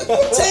calendar.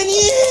 10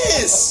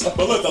 years.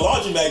 But look, the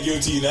laundromat give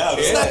it to you now.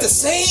 It's not the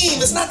same.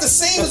 It's not the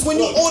same as when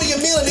you order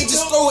your meal and they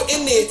just throw it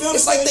in there.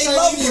 It's like they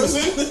love you.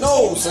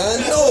 No,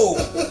 son,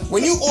 no.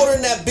 When you order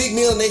in that big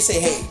meal and they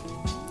say, hey,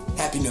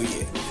 Happy New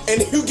Year. And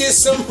you get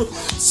some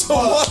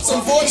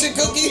fortune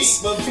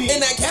cookies in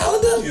that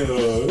calendar.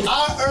 Yeah.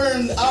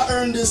 I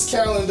earned this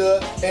calendar,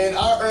 and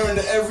I earned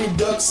every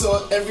duck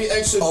sauce, every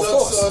extra duck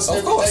sauce,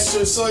 every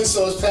extra soy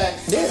sauce pack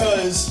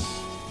because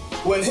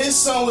when his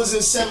son was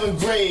in 7th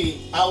grade,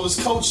 I was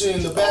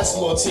coaching the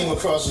basketball team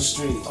across the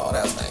street. Oh,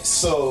 that was nice.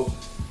 So.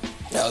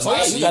 That was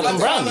nice. You got them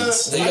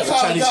brownies. You got the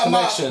Chinese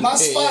connection. My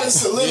spot is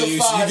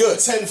solidified you good.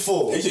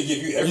 tenfold. They should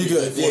give you every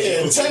good.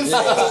 Yeah,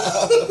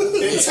 tenfold.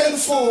 In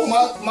tenfold,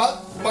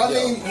 My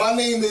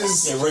name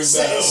is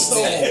Set in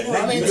Stone.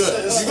 My name is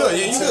Set in Stone. You good?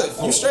 Yeah, you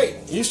good. You straight.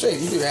 You straight.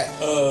 You do that.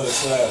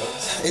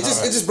 It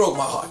just broke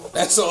my heart.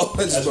 That's all.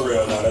 That's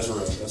real. No, that's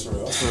real.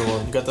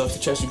 You got the off your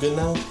chest? You good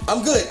now?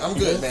 I'm good,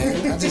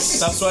 man. I just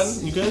stop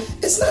sweating. You good?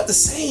 It's not the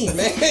same,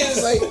 man.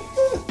 It's like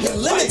you're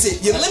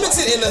limited. You're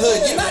limited in the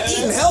hood. You're not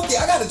eating healthy.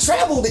 I gotta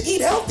travel to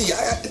eat healthy.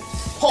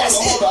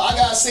 Hold on. I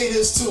gotta say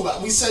this too.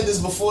 We said this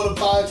before the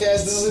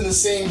podcast. This is in the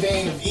same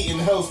vein of eating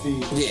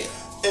healthy. Yeah.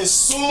 As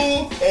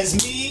soon as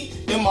me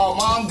and my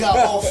mom got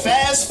on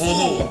fast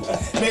food,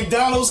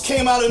 McDonald's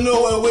came out of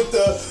nowhere with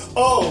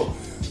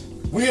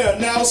we are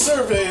now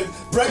serving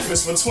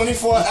breakfast for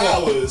 24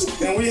 hours,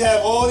 and we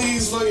have all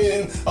these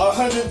fucking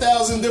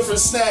 100,000 different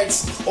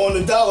snacks on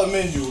the dollar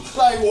menu.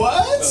 Like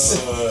what?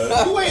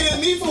 You waited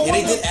me for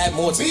they did add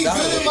more to be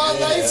good in my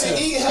life to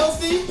eat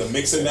healthy. The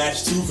mix and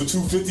match 2 for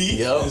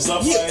 $2.50 and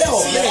stuff like that.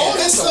 All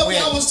this stuff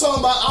y'all was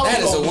talking about,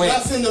 I don't know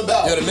nothing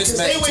about. Yo, the mix and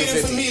match they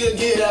waiting for me to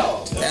get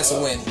out. That's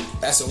a win.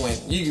 That's a win.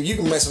 You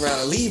can mess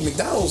around and leave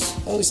McDonald's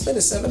only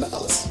spending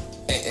 $7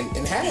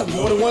 and have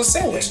more than one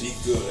sandwich.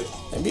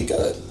 And be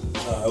good.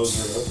 That was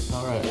real.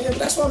 All right. Yeah, but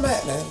that's where I'm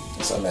at, man.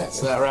 That's where I'm at.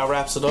 So that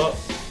wraps it up.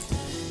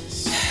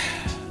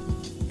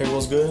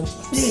 Everyone's good?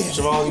 Yeah.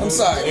 Javon, you I'm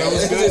sorry, man.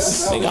 Everyone's good?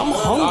 Nigga, I'm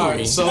hungry.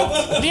 Right, so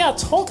what are y'all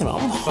talking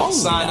about? I'm hungry.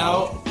 Sign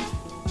out.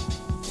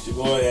 It's your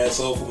boy at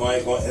Soulful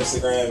Mike on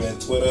Instagram and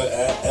Twitter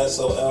at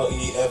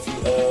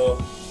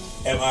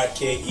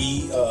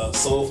SOLEFULMIKE.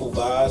 Soulful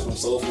Vibes from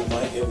Soulful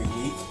Mike every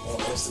week on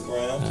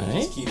Instagram.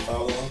 Right. Just keep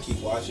following,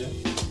 keep watching.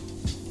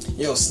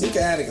 Yo, Sneaker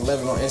Addict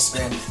 11 on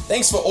Instagram.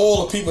 Thanks for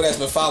all the people that's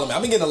been following me.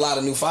 I've been getting a lot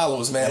of new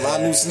followers, man. A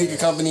lot of new sneaker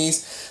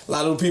companies. A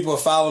lot of new people are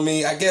following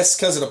me. I guess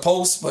because of the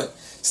posts, but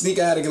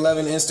Sneaker Addict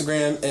 11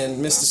 Instagram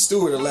and Mr.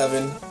 Stewart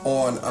 11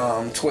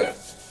 on Twitter.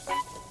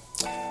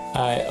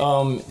 Alright,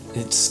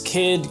 it's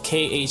Kid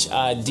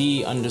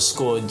KHID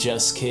 _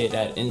 Just Kid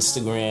at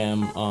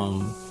Instagram.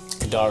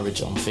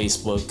 Kadarich on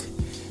Facebook.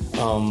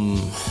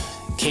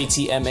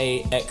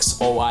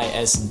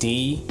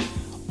 KTMAXOISD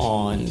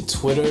on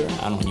Twitter.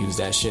 I don't use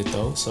that shit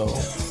though, so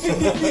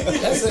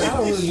That's it. I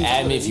don't really use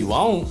add me if you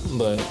want,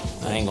 but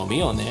I ain't gonna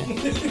be on there.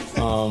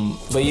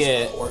 But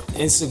yeah,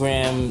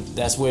 Instagram,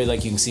 that's where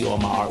like you can see all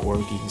my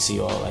artwork, you can see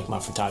all like my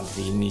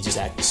photography, me just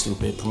acting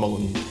stupid,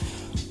 promoting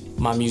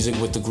my music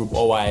with the group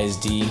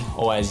OISD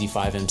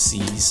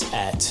 5MCs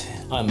at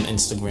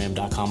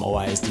Instagram.com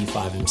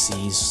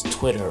OISD5MCs,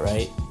 Twitter,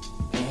 right?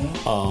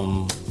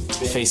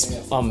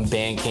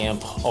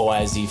 Bandcamp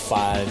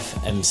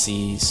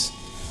OISD5MCs.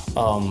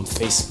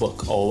 Facebook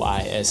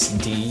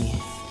OISD.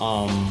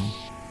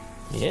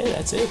 Yeah,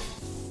 that's it.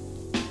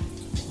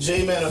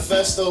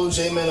 JManifesto,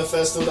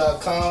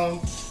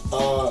 jmanifesto.com.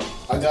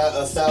 I got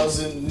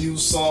 1,000 new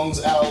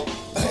songs out,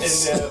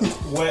 and then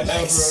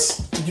wherever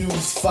you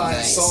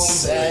find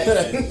songs at,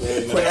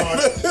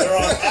 they're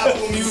on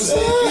Apple Music,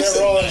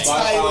 they're on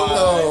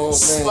Tidal,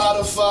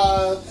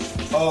 Spotify.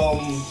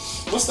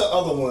 What's the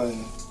other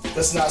one?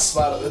 That's not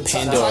Spotify.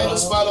 Pandora.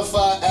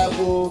 Spotify,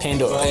 Apple,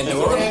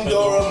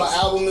 Pandora. My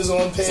album is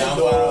on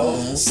Pandora,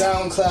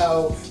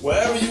 SoundCloud.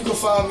 Wherever you can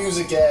find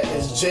music at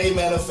is J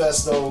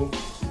Manifesto.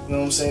 You know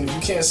what I'm saying? If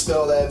you can't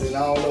spell that, then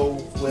I don't know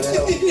where the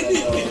hell you at.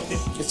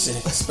 Get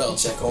your spell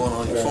check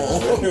on your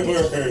phone.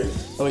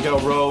 Then we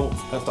got Ro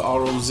at the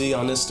ROZ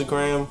on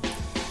Instagram.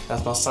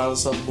 That's my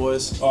silence up,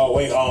 boys. Oh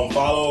wait,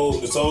 follow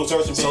the Soul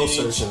Searching page. Soul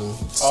Searching.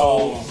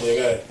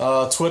 Yeah, go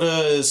ahead.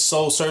 Twitter is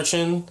Soul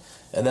Searching,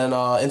 and then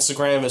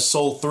Instagram is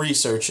Soul3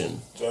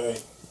 Searching. Right.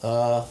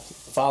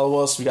 Follow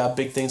us. We got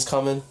big things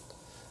coming,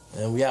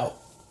 and we out.